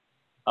menu.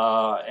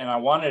 And I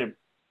wanted to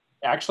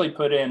actually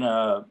put in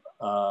a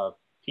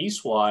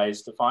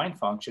piecewise defined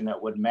function that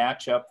would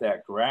match up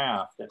that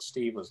graph that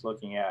Steve was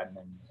looking at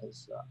in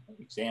his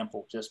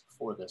example just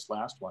before this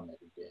last one that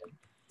he did.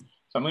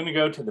 So I'm going to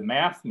go to the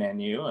math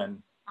menu,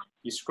 and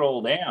you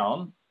scroll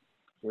down,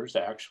 there's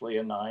actually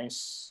a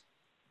nice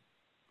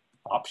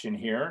option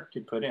here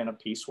to put in a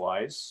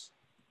piecewise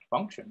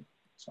function.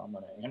 So I'm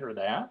going to enter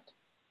that.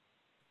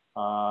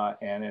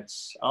 And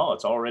it's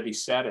already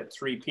set at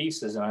 3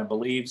 pieces, and I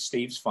believe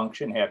Steve's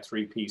function had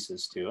 3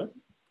 pieces to it.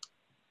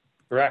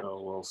 Correct.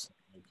 So we'll say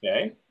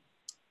okay.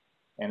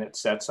 And it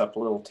sets up a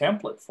little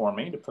template for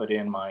me to put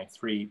in my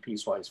 3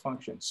 piecewise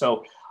functions.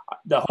 So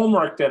the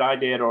homework that I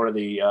did, or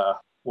the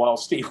while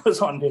Steve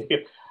was on video,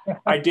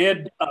 I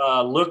did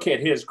look at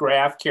his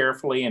graph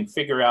carefully and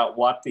figure out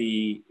what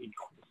the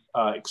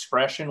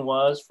expression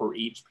was for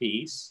each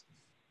piece.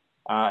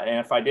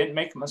 And if I didn't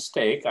make a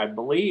mistake, I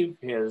believe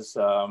his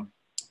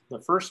the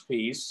first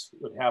piece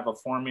would have a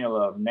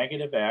formula of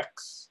negative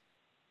x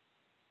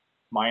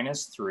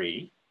minus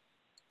 3.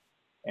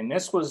 And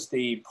this was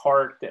the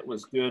part that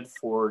was good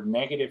for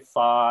negative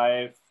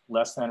 5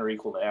 less than or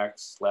equal to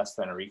x less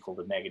than or equal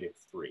to negative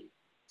 3.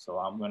 So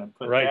I'm going to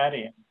put that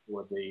in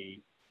for the,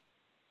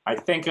 I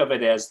think of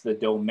it as the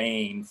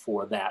domain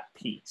for that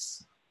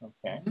piece.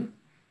 Okay.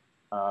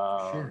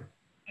 Sure.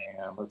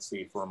 And let's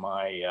see, for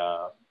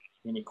my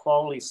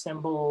inequality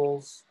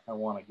symbols, I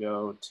want to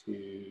go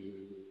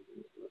to,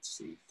 let's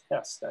see,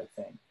 test, I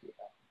think.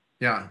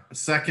 Yeah, a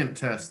second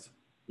test.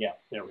 Yeah,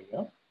 there we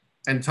go.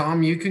 And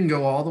Tom, you can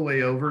go all the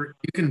way over.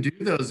 You can do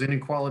those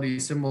inequality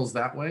symbols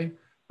that way.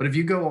 But if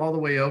you go all the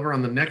way over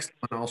on the next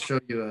one, I'll show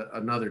you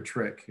another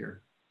trick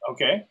here.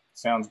 Okay,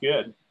 sounds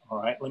good. All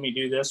right, let me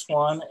do this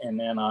one, and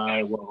then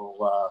I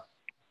will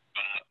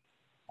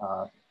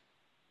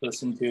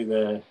listen to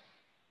the,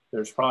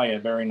 there's probably a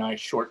very nice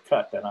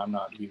shortcut that I'm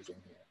not using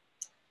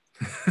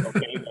here.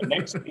 Okay, the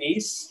next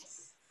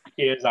piece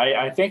is,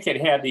 I think it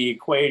had the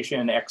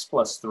equation x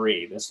plus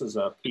 3. This is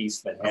a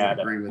piece that had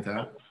I agree with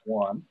that.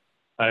 1.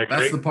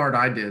 That's the part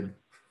I did.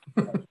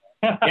 Yeah,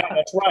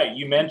 that's right.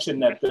 You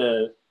mentioned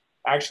that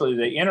actually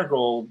the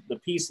integral, the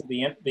piece of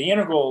the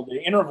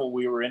interval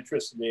we were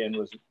interested in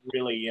was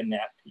really in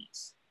that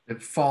piece.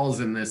 It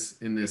falls in this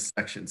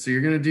section. So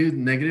you're going to do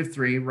negative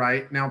 3,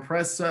 right? Now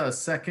press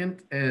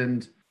second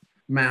and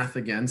math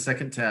again,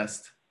 second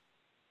test.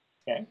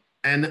 Okay.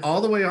 And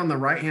all the way on the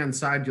right-hand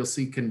side, you'll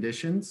see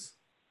conditions.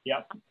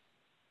 Yep.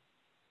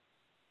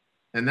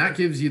 And that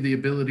gives you the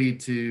ability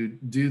to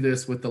do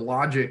this with the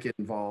logic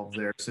involved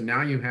there. So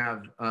now you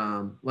have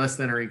less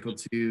than or equal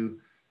to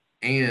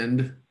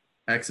and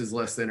x is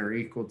less than or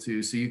equal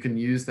to. So you can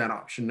use that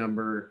option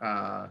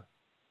number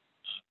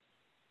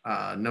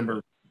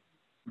number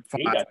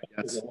 5, I I think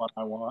guess. is the one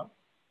I want.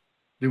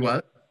 Do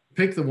what?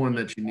 Pick the one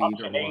that you need.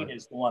 Option 8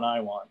 is the one I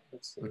want.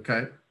 Let's see.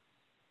 Okay.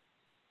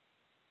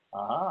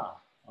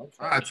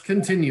 Okay. It's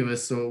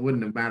continuous, so it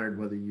wouldn't have mattered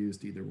whether you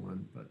used either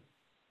one. But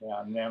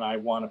yeah, and then I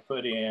want to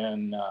put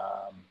in.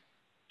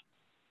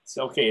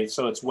 So okay,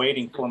 so it's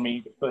waiting for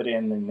me to put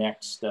in the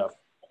next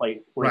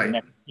plate, right, the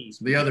next piece.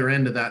 The other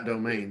end of that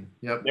domain.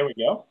 Yep. There we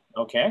go.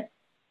 Okay,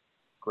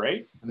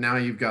 great. Now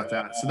you've got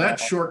that. So that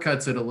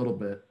shortcuts it a little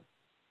bit.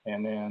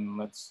 And then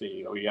let's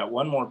see. We got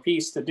one more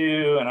piece to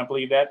do, and I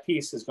believe that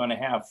piece is going to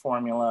have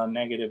formula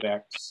negative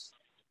x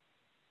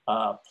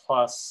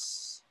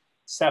plus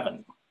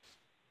 7.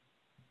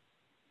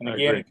 And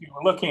again, if you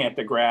were looking at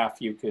the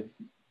graph, you could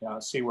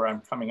see where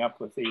I'm coming up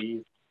with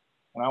these.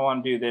 And I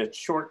want to do the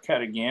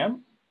shortcut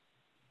again.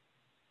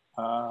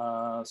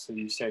 So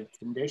you said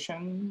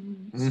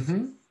conditions.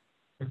 Mm-hmm.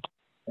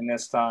 And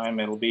this time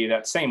it'll be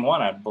that same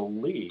one, I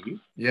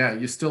believe. Yeah,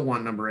 you still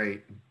want number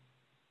 8.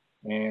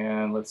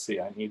 And let's see,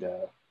 I need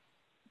to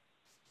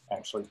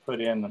actually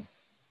put in,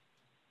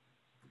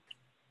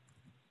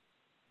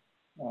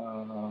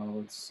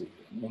 let's see,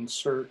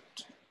 insert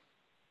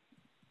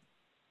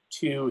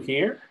 2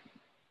 here.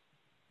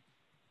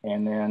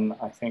 And then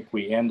I think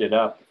we ended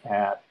up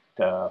at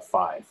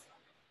 5.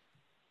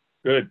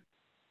 Good.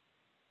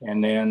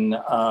 And then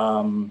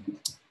I'm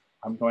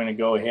going to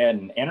go ahead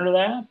and enter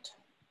that.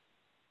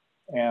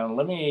 And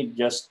let me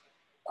just,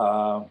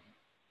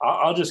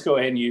 I'll just go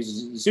ahead and use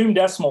Zoom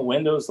Decimal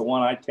Window is the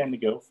one I tend to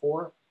go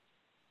for.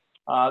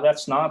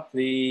 That's not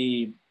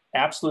the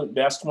absolute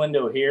best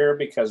window here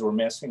because we're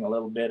missing a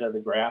little bit of the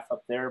graph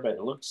up there, but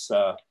it looks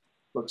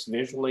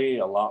visually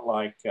a lot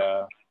like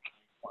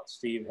what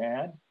Steve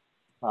had.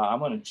 I'm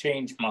going to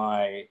change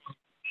my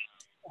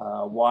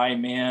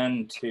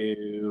Y-min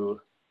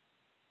to,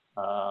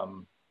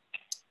 let's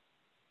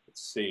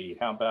see,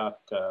 how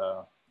about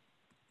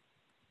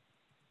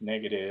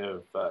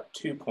negative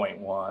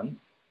 2.1.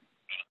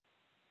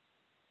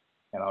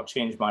 And I'll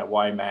change my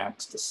Y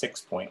max to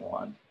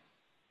 6.1.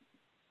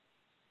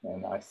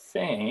 And I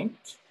think,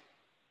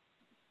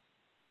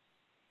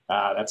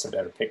 that's a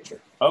better picture.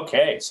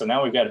 Okay, so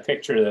now we've got a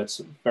picture that's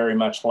very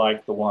much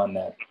like the one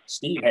that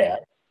Steve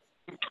had.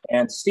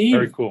 And Steve,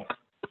 very cool.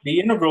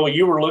 The integral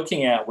you were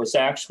looking at was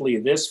actually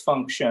this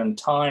function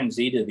times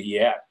e to the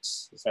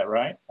x. Is that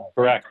right?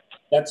 Correct.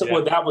 That's yeah.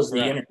 Well, that was the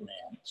Correct.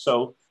 integrand.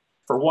 So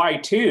for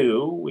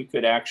y2, we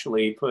could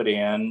actually put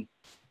in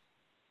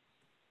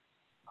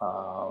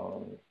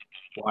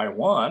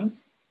y1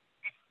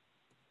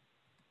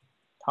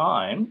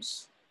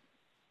 times,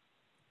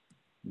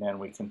 and then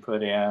we can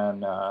put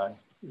in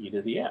e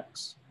to the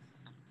x.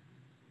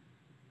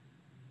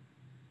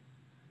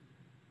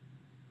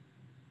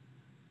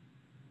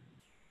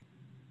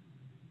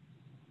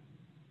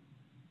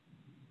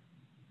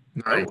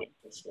 Nice.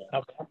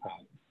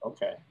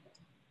 Okay.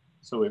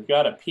 So we've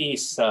got a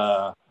piece,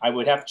 I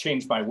would have to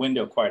change my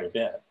window quite a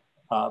bit,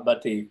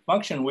 but the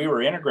function we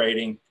were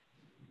integrating,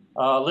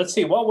 let's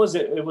see, what was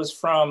it? It was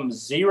from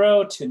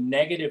 0 to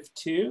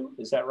 -2,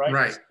 is that right?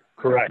 Right,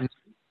 correct,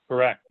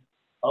 correct.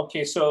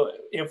 Okay, so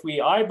if we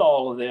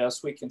eyeball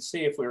this, we can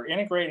see if we're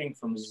integrating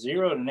from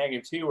 0 to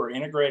 -2, we're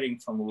integrating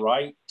from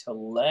right to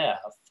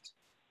left.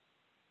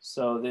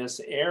 So this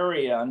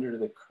area under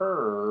the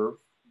curve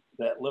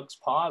that looks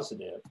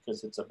positive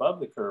because it's above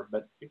the curve,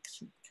 but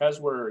because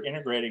we're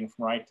integrating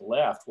from right to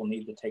left, we'll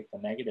need to take the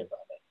negative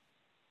of it.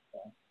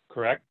 Okay?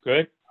 Correct,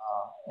 good.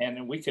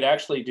 And we could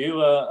actually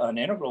do an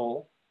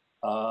integral.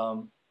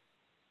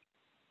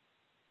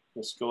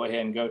 Just go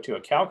ahead and go to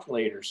a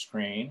calculator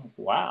screen.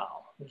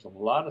 Wow, there's a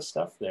lot of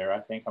stuff there.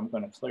 I think I'm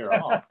going to clear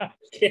off.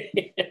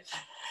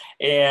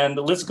 And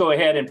let's go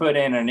ahead and put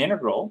in an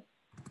integral.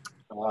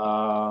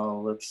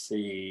 Let's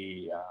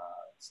see,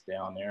 it's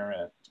down there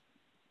at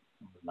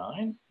number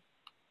 9.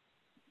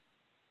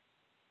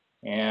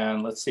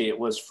 And let's see, it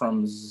was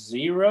from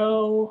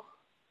 0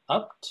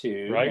 up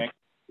to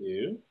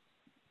 -2.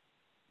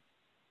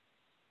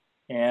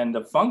 And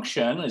the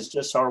function is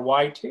just our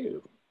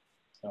y2.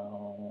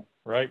 So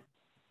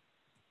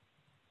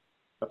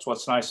that's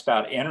what's nice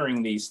about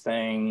entering these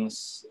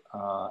things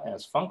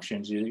as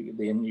functions.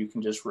 Then you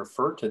can just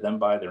refer to them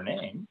by their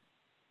name.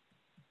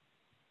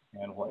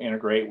 And we'll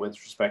integrate with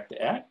respect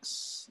to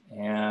x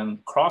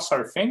and cross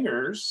our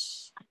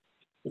fingers.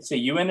 Let's see,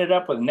 you ended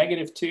up with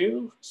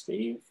 -2,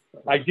 Steve?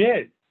 I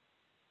did.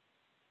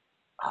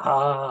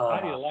 How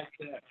do you like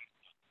that?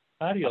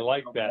 How do you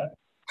like that?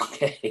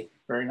 Okay,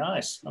 very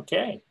nice.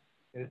 Okay.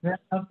 Isn't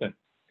that something?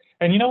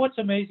 And you know what's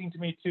amazing to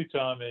me too,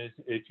 Tom, is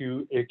if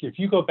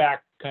you go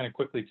back kind of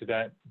quickly to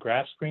that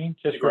graph screen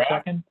just for a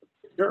second.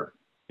 Sure.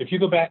 If you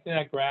go back to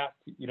that graph,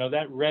 you know,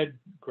 that red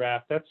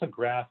graph, that's a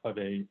graph of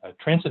a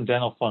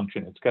transcendental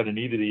function. It's got an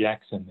e to the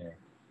x in there.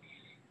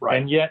 Right.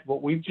 And yet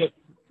what we've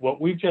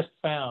just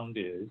found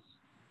is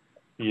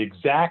the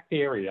exact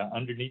area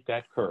underneath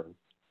that curve.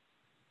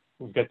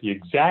 We've got the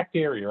exact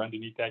area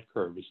underneath that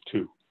curve is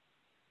 2,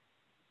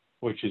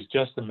 which is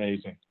just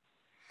amazing.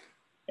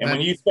 And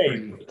when you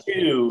say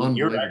 2,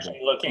 you're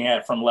actually looking at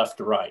it from left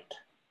to right.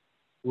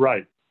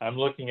 Right. I'm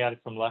looking at it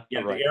from left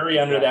to right. The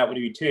area under that would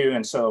be 2.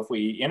 And so if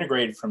we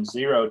integrated from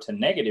 0 to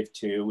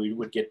 -2, we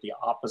would get the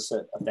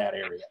opposite of that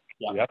area.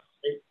 Yep.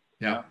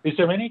 Yeah. Is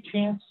there any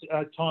chance,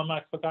 Tom,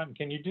 I've forgotten,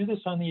 can you do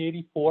this on the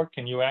 84?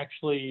 Can you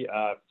actually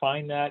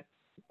find that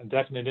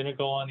definite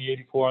integral on the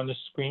 84 on the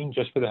screen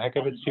just for the heck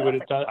of it, see what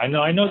it does? I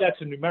know that's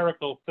a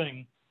numerical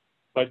thing,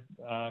 but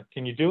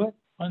can you do it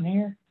on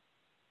here?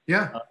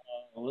 Yeah.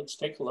 Let's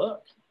take a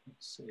look.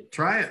 Let's see.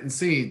 Try it and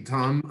see,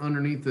 Tom,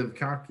 underneath the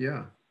calc.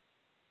 Yeah.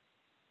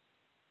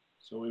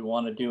 So we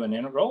want to do an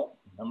integral.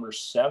 Number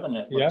 7,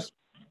 it looks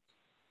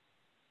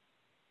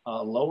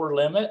lower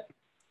limit.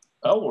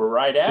 Oh, we're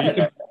right at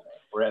it.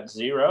 We're at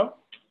 0.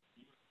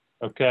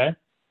 Okay.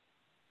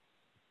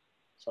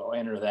 So I'll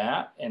enter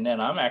that. And then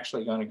I'm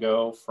actually going to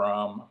go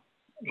from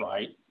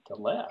right to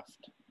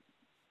left.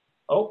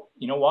 Oh,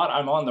 you know what?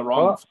 I'm on the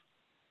wrong.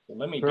 So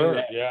let me do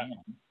that. Yeah.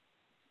 Again.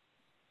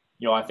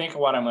 You know, I think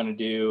what I'm going to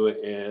do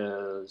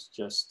is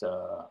just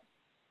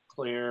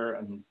clear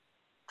and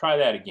try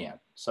that again.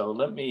 So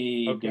let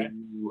me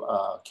do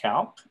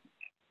calc.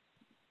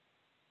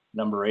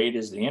 Number 8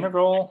 is the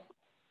integral.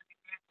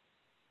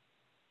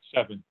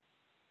 7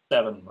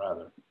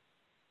 rather.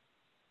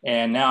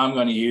 And now I'm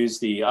going to use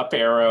the up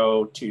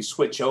arrow to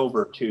switch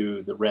over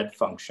to the red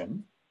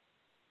function.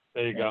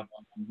 There you go.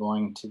 I'm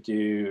going to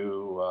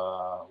do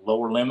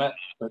lower limit.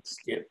 Let's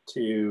get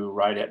to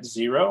right at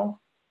 0.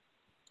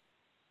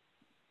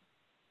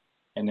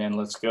 And then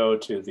let's go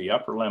to the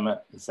upper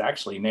limit. It's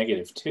actually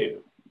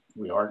 -2.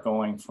 We are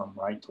going from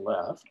right to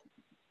left.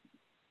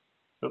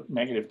 Oop,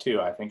 -2,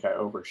 I think I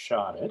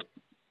overshot it.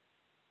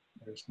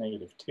 There's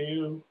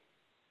 -2.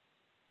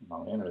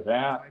 I'll enter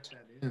that.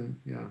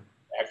 Yeah.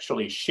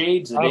 Actually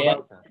shades it in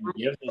and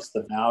gives us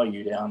the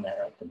value down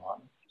there at the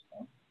bottom.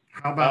 So,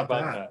 how about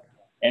that?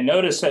 And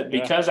notice that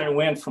because I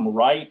went from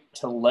right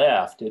to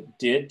left, it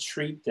did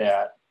treat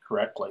that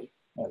correctly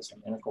as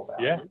an integral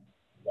value.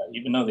 Yeah.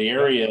 Even though the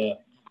area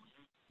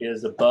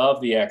is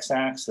above the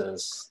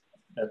x-axis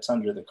that's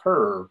under the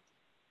curve,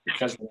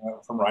 because we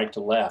went from right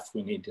to left,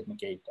 we need to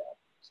negate that.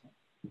 So,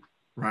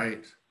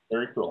 right.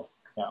 Very cool.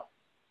 Yeah.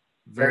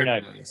 Very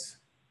nice.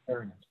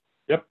 Very nice.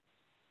 Yep.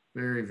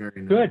 Very,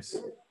 very nice.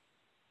 Good.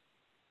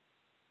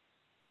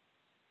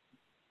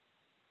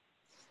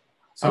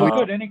 So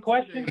good. Any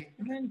questions,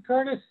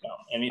 Curtis? No,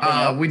 anything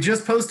else? We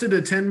just posted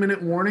a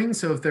 10-minute warning.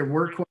 So if there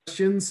were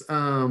questions,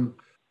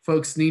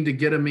 folks need to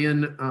get them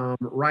in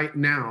right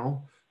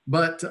now.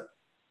 But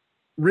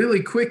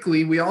really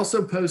quickly, we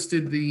also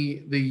posted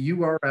the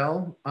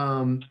URL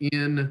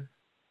in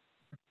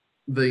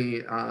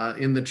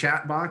the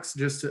chat box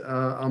just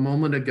a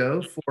moment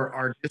ago for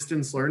our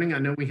distance learning. I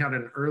know we had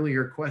an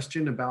earlier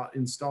question about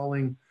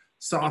installing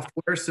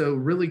software. So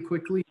really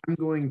quickly, I'm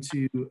going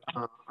to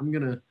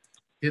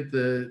hit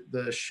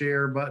the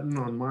share button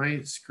on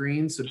my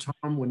screen. So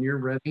Tom, when you're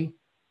ready,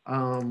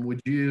 would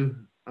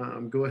you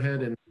go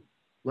ahead and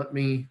let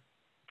me?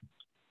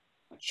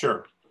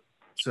 Sure.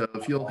 So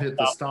if you'll hit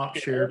the stop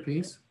share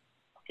piece.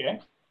 Okay.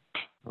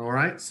 All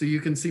right. So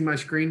you can see my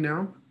screen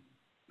now.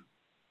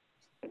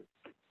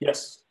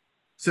 Yes.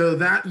 So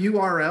that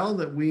URL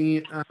that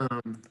we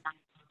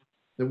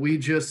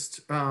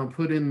just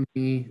put in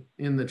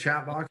the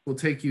chat box will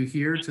take you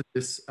here to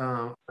this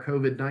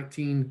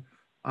COVID-19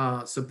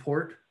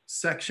 support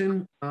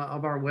section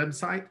of our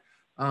website.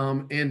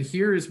 And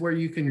here is where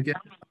you can get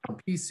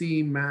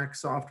PC, Mac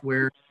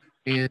software,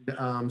 and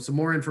some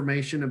more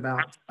information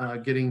about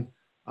getting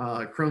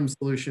Chrome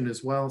solution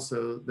as well.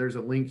 So there's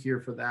a link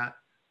here for that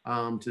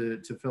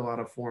to fill out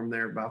a form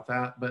there about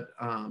that. But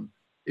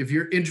if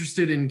you're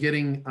interested in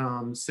getting,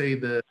 say,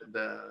 the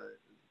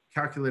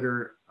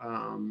calculator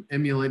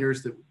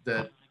emulators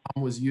that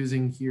Tom was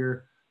using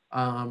here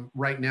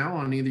right now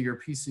on either your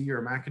PC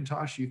or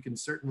Macintosh, you can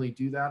certainly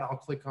do that. I'll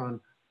click on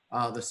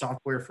the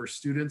software for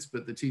students,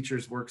 but the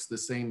teachers works the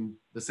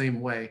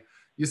same way.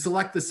 You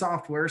select the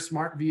software,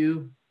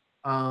 SmartView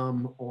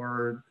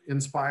or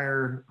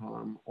Inspire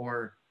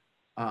or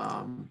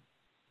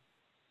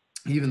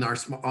even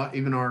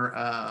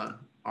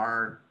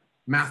our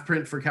Math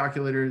Print for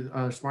calculators,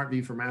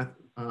 SmartView for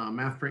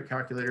Math Print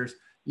calculators.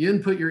 You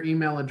input your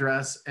email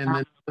address, and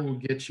then we'll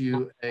get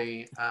you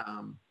a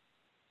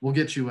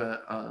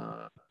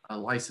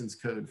license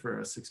code for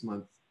a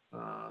 6-month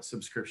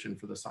subscription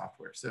for the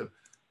software. So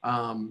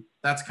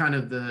that's kind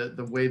of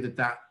the way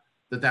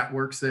that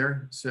works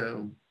there.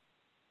 So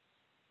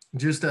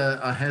just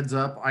a heads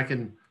up, I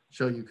can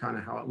show you kind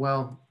of how it,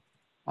 well,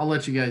 I'll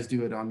let you guys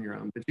do it on your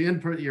own, but you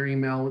input your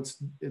email.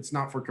 It's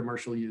not for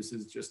commercial use.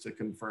 It's just to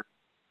confirm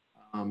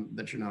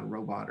that you're not a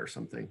robot or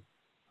something.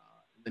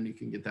 Then you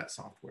can get that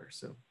software.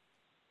 So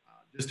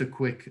just a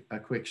quick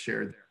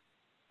share there.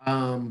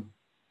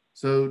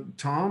 So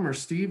Tom or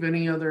Steve,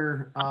 any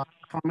other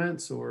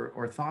comments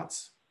or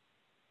thoughts?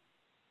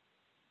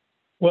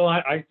 Well,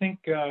 I think,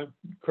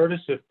 Curtis,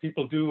 if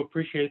people do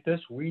appreciate this,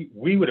 we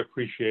would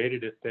appreciate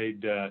it if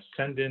they'd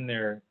send in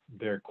their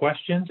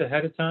questions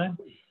ahead of time.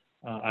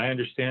 I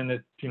understand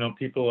that,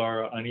 people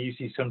are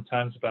uneasy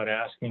sometimes about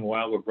asking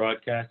while we're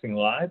broadcasting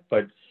live,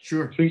 but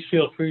Sure. please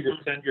feel free to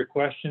send your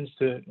questions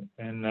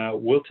and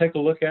we'll take a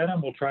look at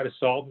them. We'll try to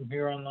solve them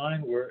here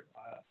online.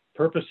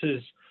 Purpose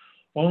is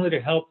only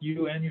to help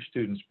you and your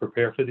students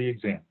prepare for the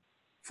exam.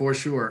 For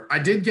sure. I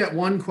did get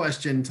one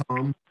question,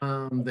 Tom,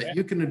 that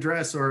you can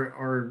address,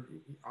 or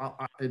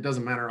it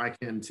doesn't matter, I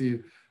can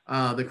too.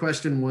 The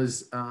question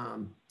was,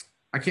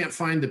 I can't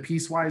find the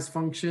piecewise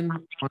function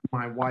on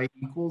my y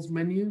equals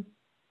menu.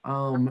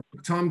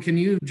 Tom, can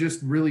you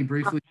just really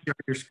briefly share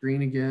your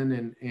screen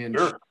again and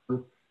Sure.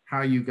 show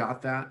how you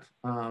got that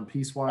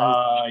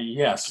piecewise?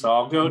 Yes, so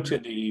I'll go to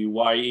the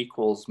y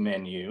equals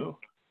menu,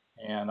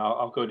 and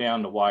I'll go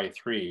down to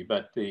y3,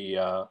 but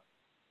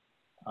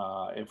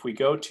if we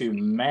go to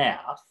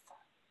math,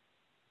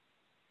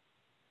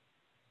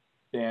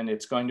 then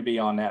it's going to be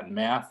on that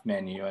math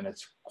menu, and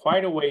it's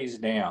quite a ways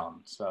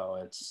down. So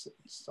it's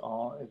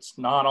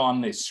not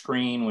on the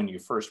screen when you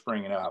first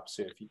bring it up.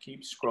 So if you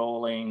keep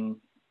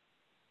scrolling,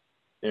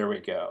 there we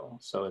go.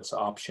 So it's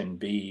option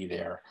B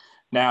there.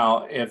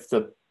 Now, if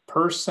the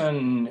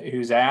person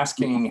who's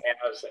asking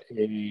has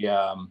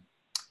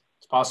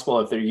it's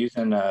possible if they're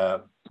using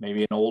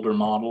maybe an older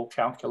model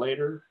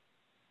calculator,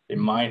 they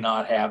might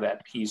not have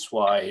that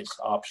piecewise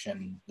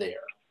option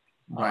there.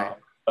 Right.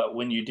 But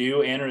when you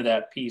do enter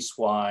that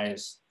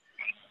piecewise,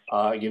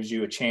 it gives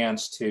you a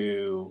chance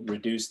to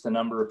reduce the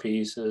number of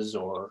pieces,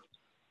 or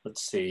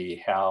let's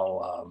see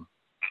how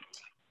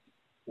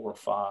 4 or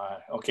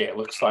 5. Okay, it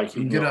looks like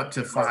you can get up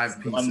to 5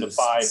 pieces. 1 to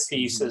 5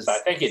 pieces. I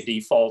think it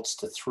defaults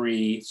to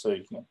 3, so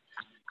you can.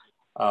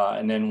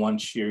 And then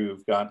once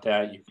you've got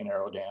that, you can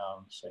arrow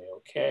down, say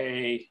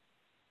okay.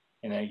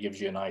 And then it gives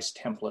you a nice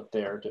template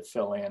there to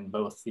fill in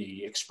both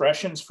the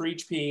expressions for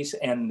each piece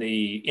and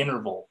the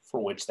interval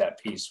for which that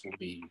piece will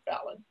be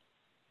valid.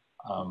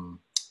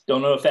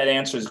 Don't know if that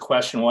answers the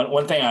question.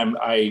 One thing I'm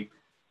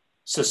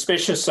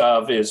suspicious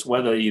of is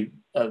whether the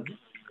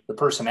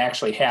person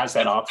actually has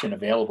that option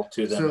available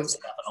to them if they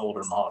have an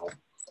older model.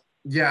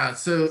 Yeah,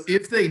 so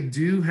if they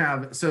do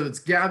have, so it's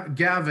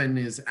Gavin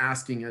is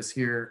asking us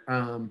here,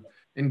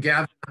 and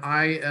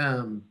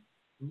Gavin,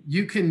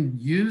 you can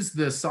use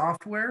the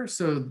software.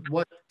 So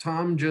what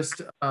Tom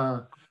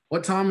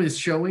is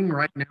showing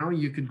right now,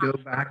 you could go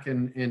back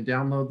and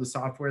download the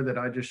software that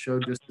I just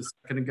showed just a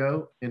second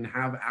ago and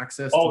have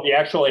access to the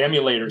actual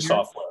emulator here.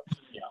 software.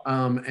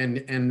 Yeah.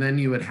 And then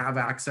you would have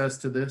access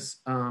to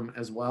this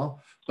as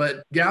well.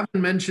 But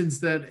Gavin mentions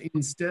that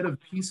instead of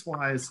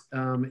piecewise,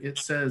 it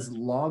says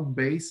log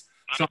base.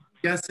 So I'm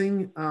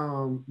guessing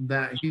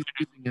that he's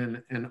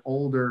using an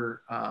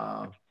older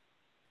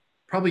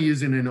probably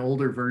using an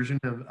older version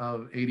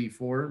of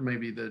 84,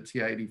 maybe the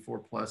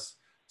TI-84 Plus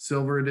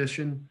Silver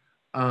Edition.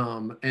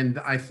 And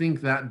I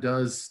think that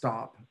does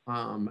stop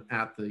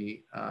at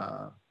the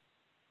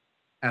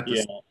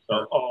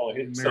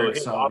numeric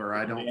solver.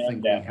 I don't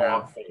think we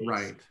have,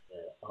 right.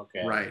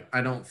 Okay. Right. I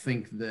don't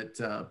think that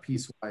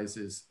piecewise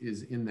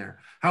is in there.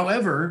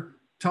 However,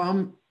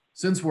 Tom,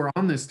 since we're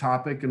on this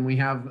topic and we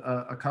have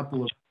a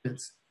couple of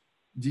minutes,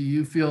 do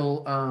you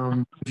feel,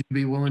 would you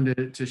be willing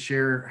to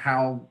share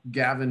how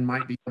Gavin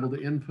might be able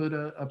to input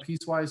a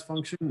piecewise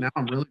function? Now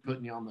I'm really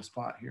putting you on the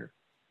spot here.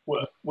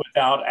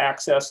 Without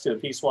access to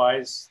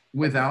piecewise?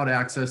 Without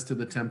access to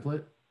the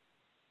template?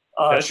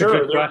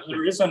 Sure,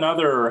 there is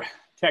another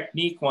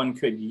technique one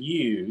could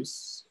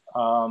use.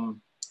 For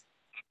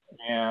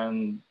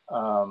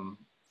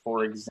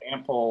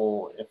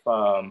example, if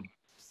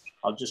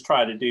I'll just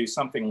try to do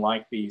something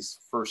like these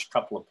first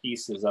couple of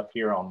pieces up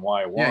here on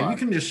Y1. Yeah, you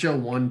can just show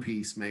one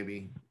piece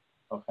maybe.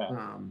 Okay.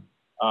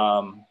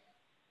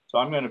 So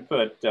I'm going to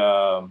put,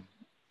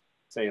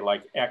 say,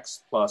 like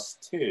x plus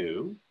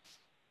 2.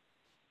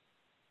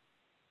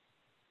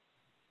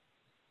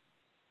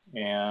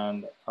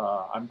 And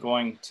I'm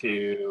going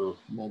to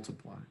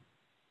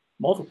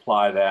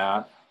multiply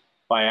that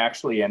by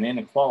actually an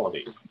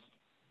inequality.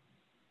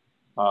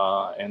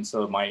 And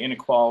so my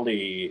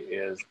inequality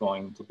is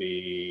going to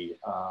be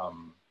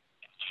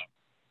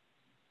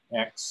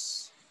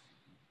x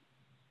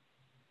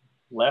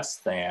less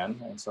than,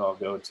 and so I'll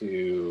go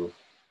to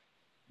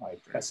my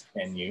test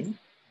menu.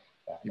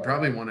 You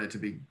probably want it to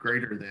be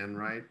greater than,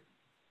 right?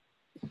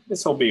 I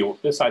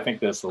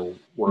think this will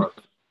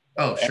work.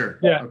 Oh, sure.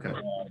 Yeah. Okay.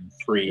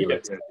 3.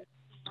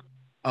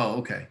 Oh,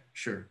 okay.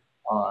 Sure.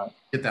 All right.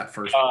 Get that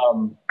first.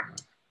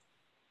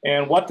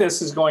 And what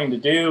this is going to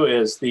do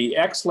is the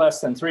x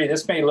less than 3,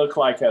 this may look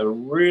like a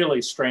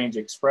really strange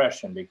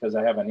expression because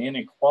I have an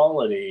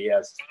inequality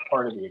as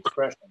part of the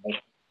expression.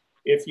 But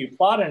if you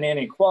plot an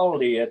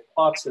inequality, it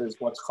plots as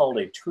what's called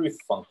a truth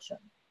function.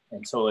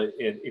 And so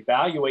it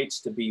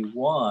evaluates to be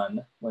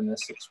 1 when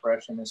this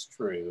expression is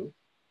true.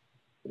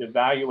 It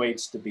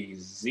evaluates to be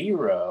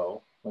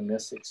 0 when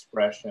this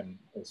expression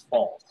is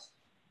false.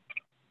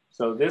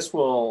 So this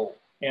will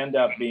end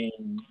up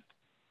being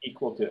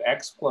equal to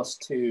x plus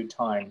 2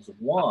 times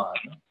 1.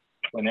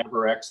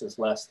 whenever x is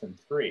less than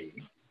 3.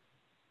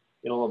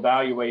 It'll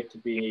evaluate to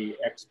be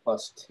x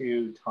plus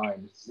 2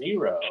 times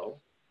 0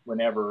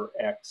 whenever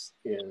x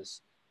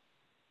is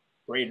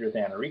greater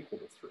than or equal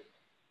to 3.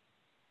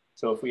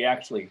 So if we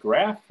actually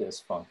graph this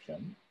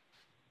function,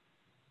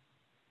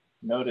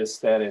 notice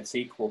that it's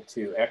equal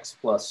to x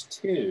plus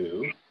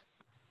 2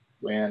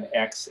 when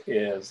x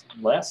is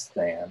less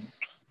than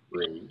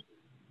 3,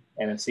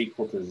 and it's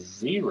equal to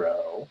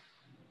 0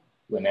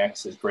 when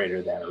x is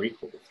greater than or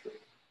equal to 3.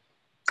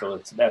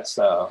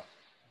 So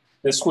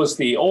this was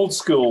the old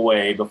school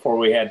way before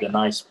we had the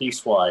nice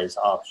piecewise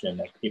option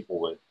that people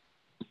would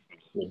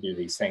do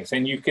these things.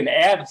 And you can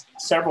add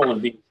several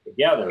of these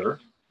together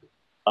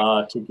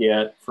to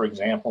get, for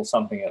example,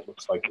 something that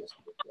looks like this.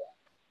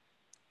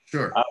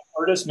 Sure.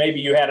 Curtis,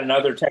 maybe you had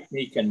another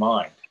technique in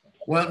mind.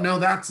 Well, no,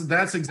 that's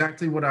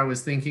exactly what I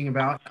was thinking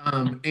about.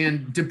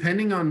 And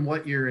depending on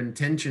what your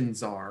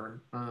intentions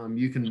are,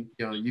 you can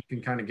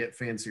kind of get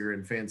fancier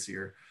and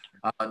fancier.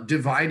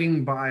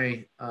 Dividing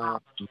by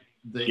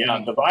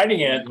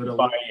dividing it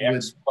by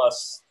x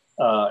plus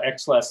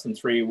x less than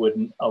 3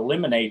 would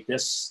eliminate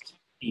this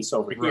piece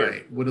over here.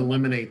 Right, would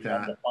eliminate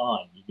that.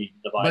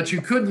 But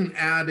you couldn't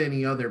add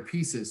any other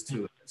pieces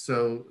to it.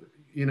 So,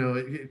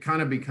 it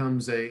kind of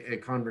becomes a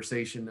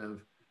conversation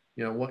of,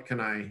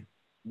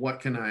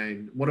 what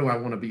do I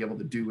want to be able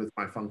to do with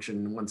my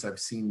function once I've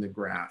seen the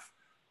graph?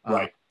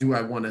 Right. Do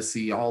I want to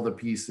see all the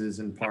pieces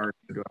and parts,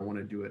 or do I want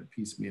to do it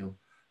piecemeal?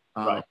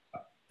 Right.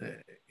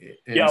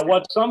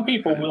 What some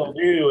people will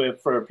do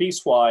for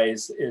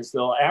piecewise is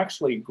they'll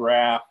actually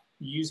graph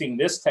using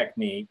this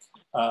technique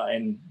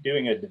and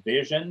doing a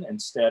division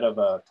instead of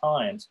a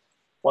times.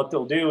 What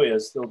they'll do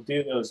is they'll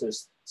do those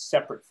as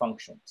separate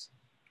functions.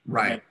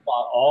 Right. And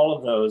plot all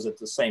of those at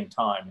the same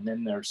time, and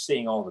then they're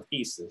seeing all the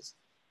pieces.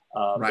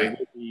 Right. There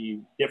will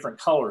be different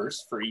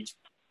colors for each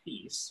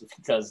piece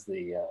because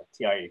the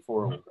TI-84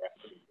 will graph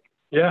it.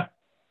 Yeah,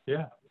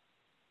 yeah.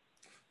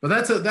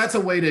 But that's a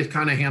way to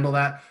kind of handle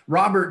that.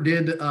 Robert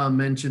did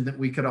mention that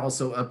we could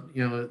also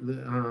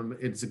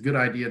it's a good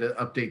idea to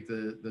update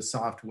the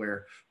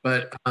software.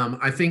 But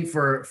I think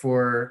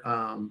for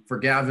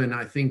Gavin,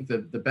 I think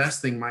the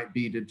best thing might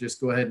be to just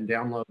go ahead and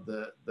download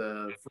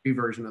the free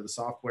version of the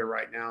software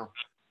right now,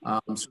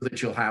 so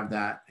that you'll have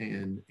that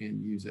and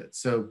use it.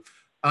 So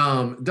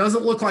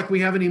doesn't look like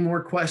we have any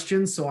more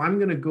questions. So I'm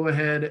going to go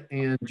ahead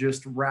and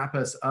just wrap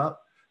us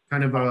up.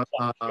 Kind of a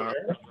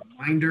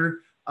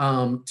reminder.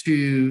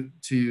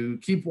 To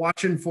keep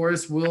watching for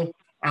us. We'll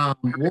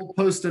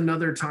post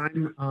another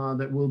time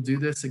that we'll do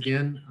this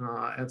again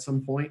at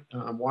some point.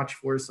 Watch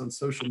for us on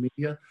social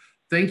media.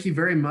 Thank you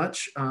very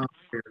much for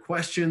your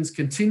questions.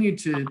 Continue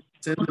to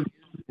send them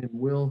in, and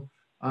we'll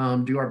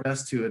do our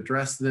best to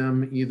address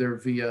them either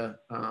via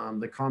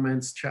the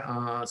comments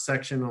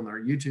section on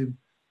our YouTube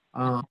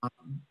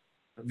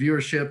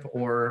viewership,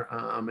 or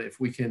if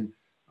we can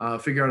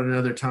figure out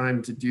another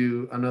time to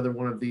do another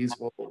one of these,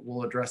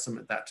 we'll address them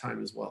at that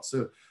time as well.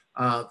 So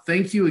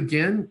thank you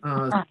again,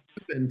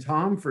 and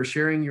Tom, for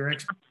sharing your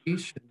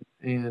expertise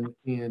and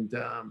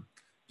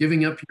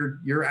giving up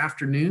your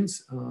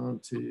afternoons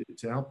to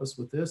help us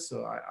with this.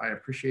 So I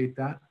appreciate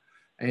that.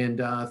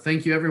 And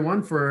thank you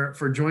everyone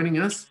for joining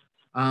us.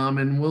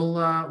 And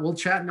we'll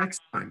chat next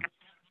time.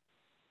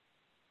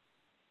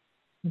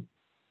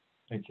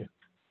 Thank you.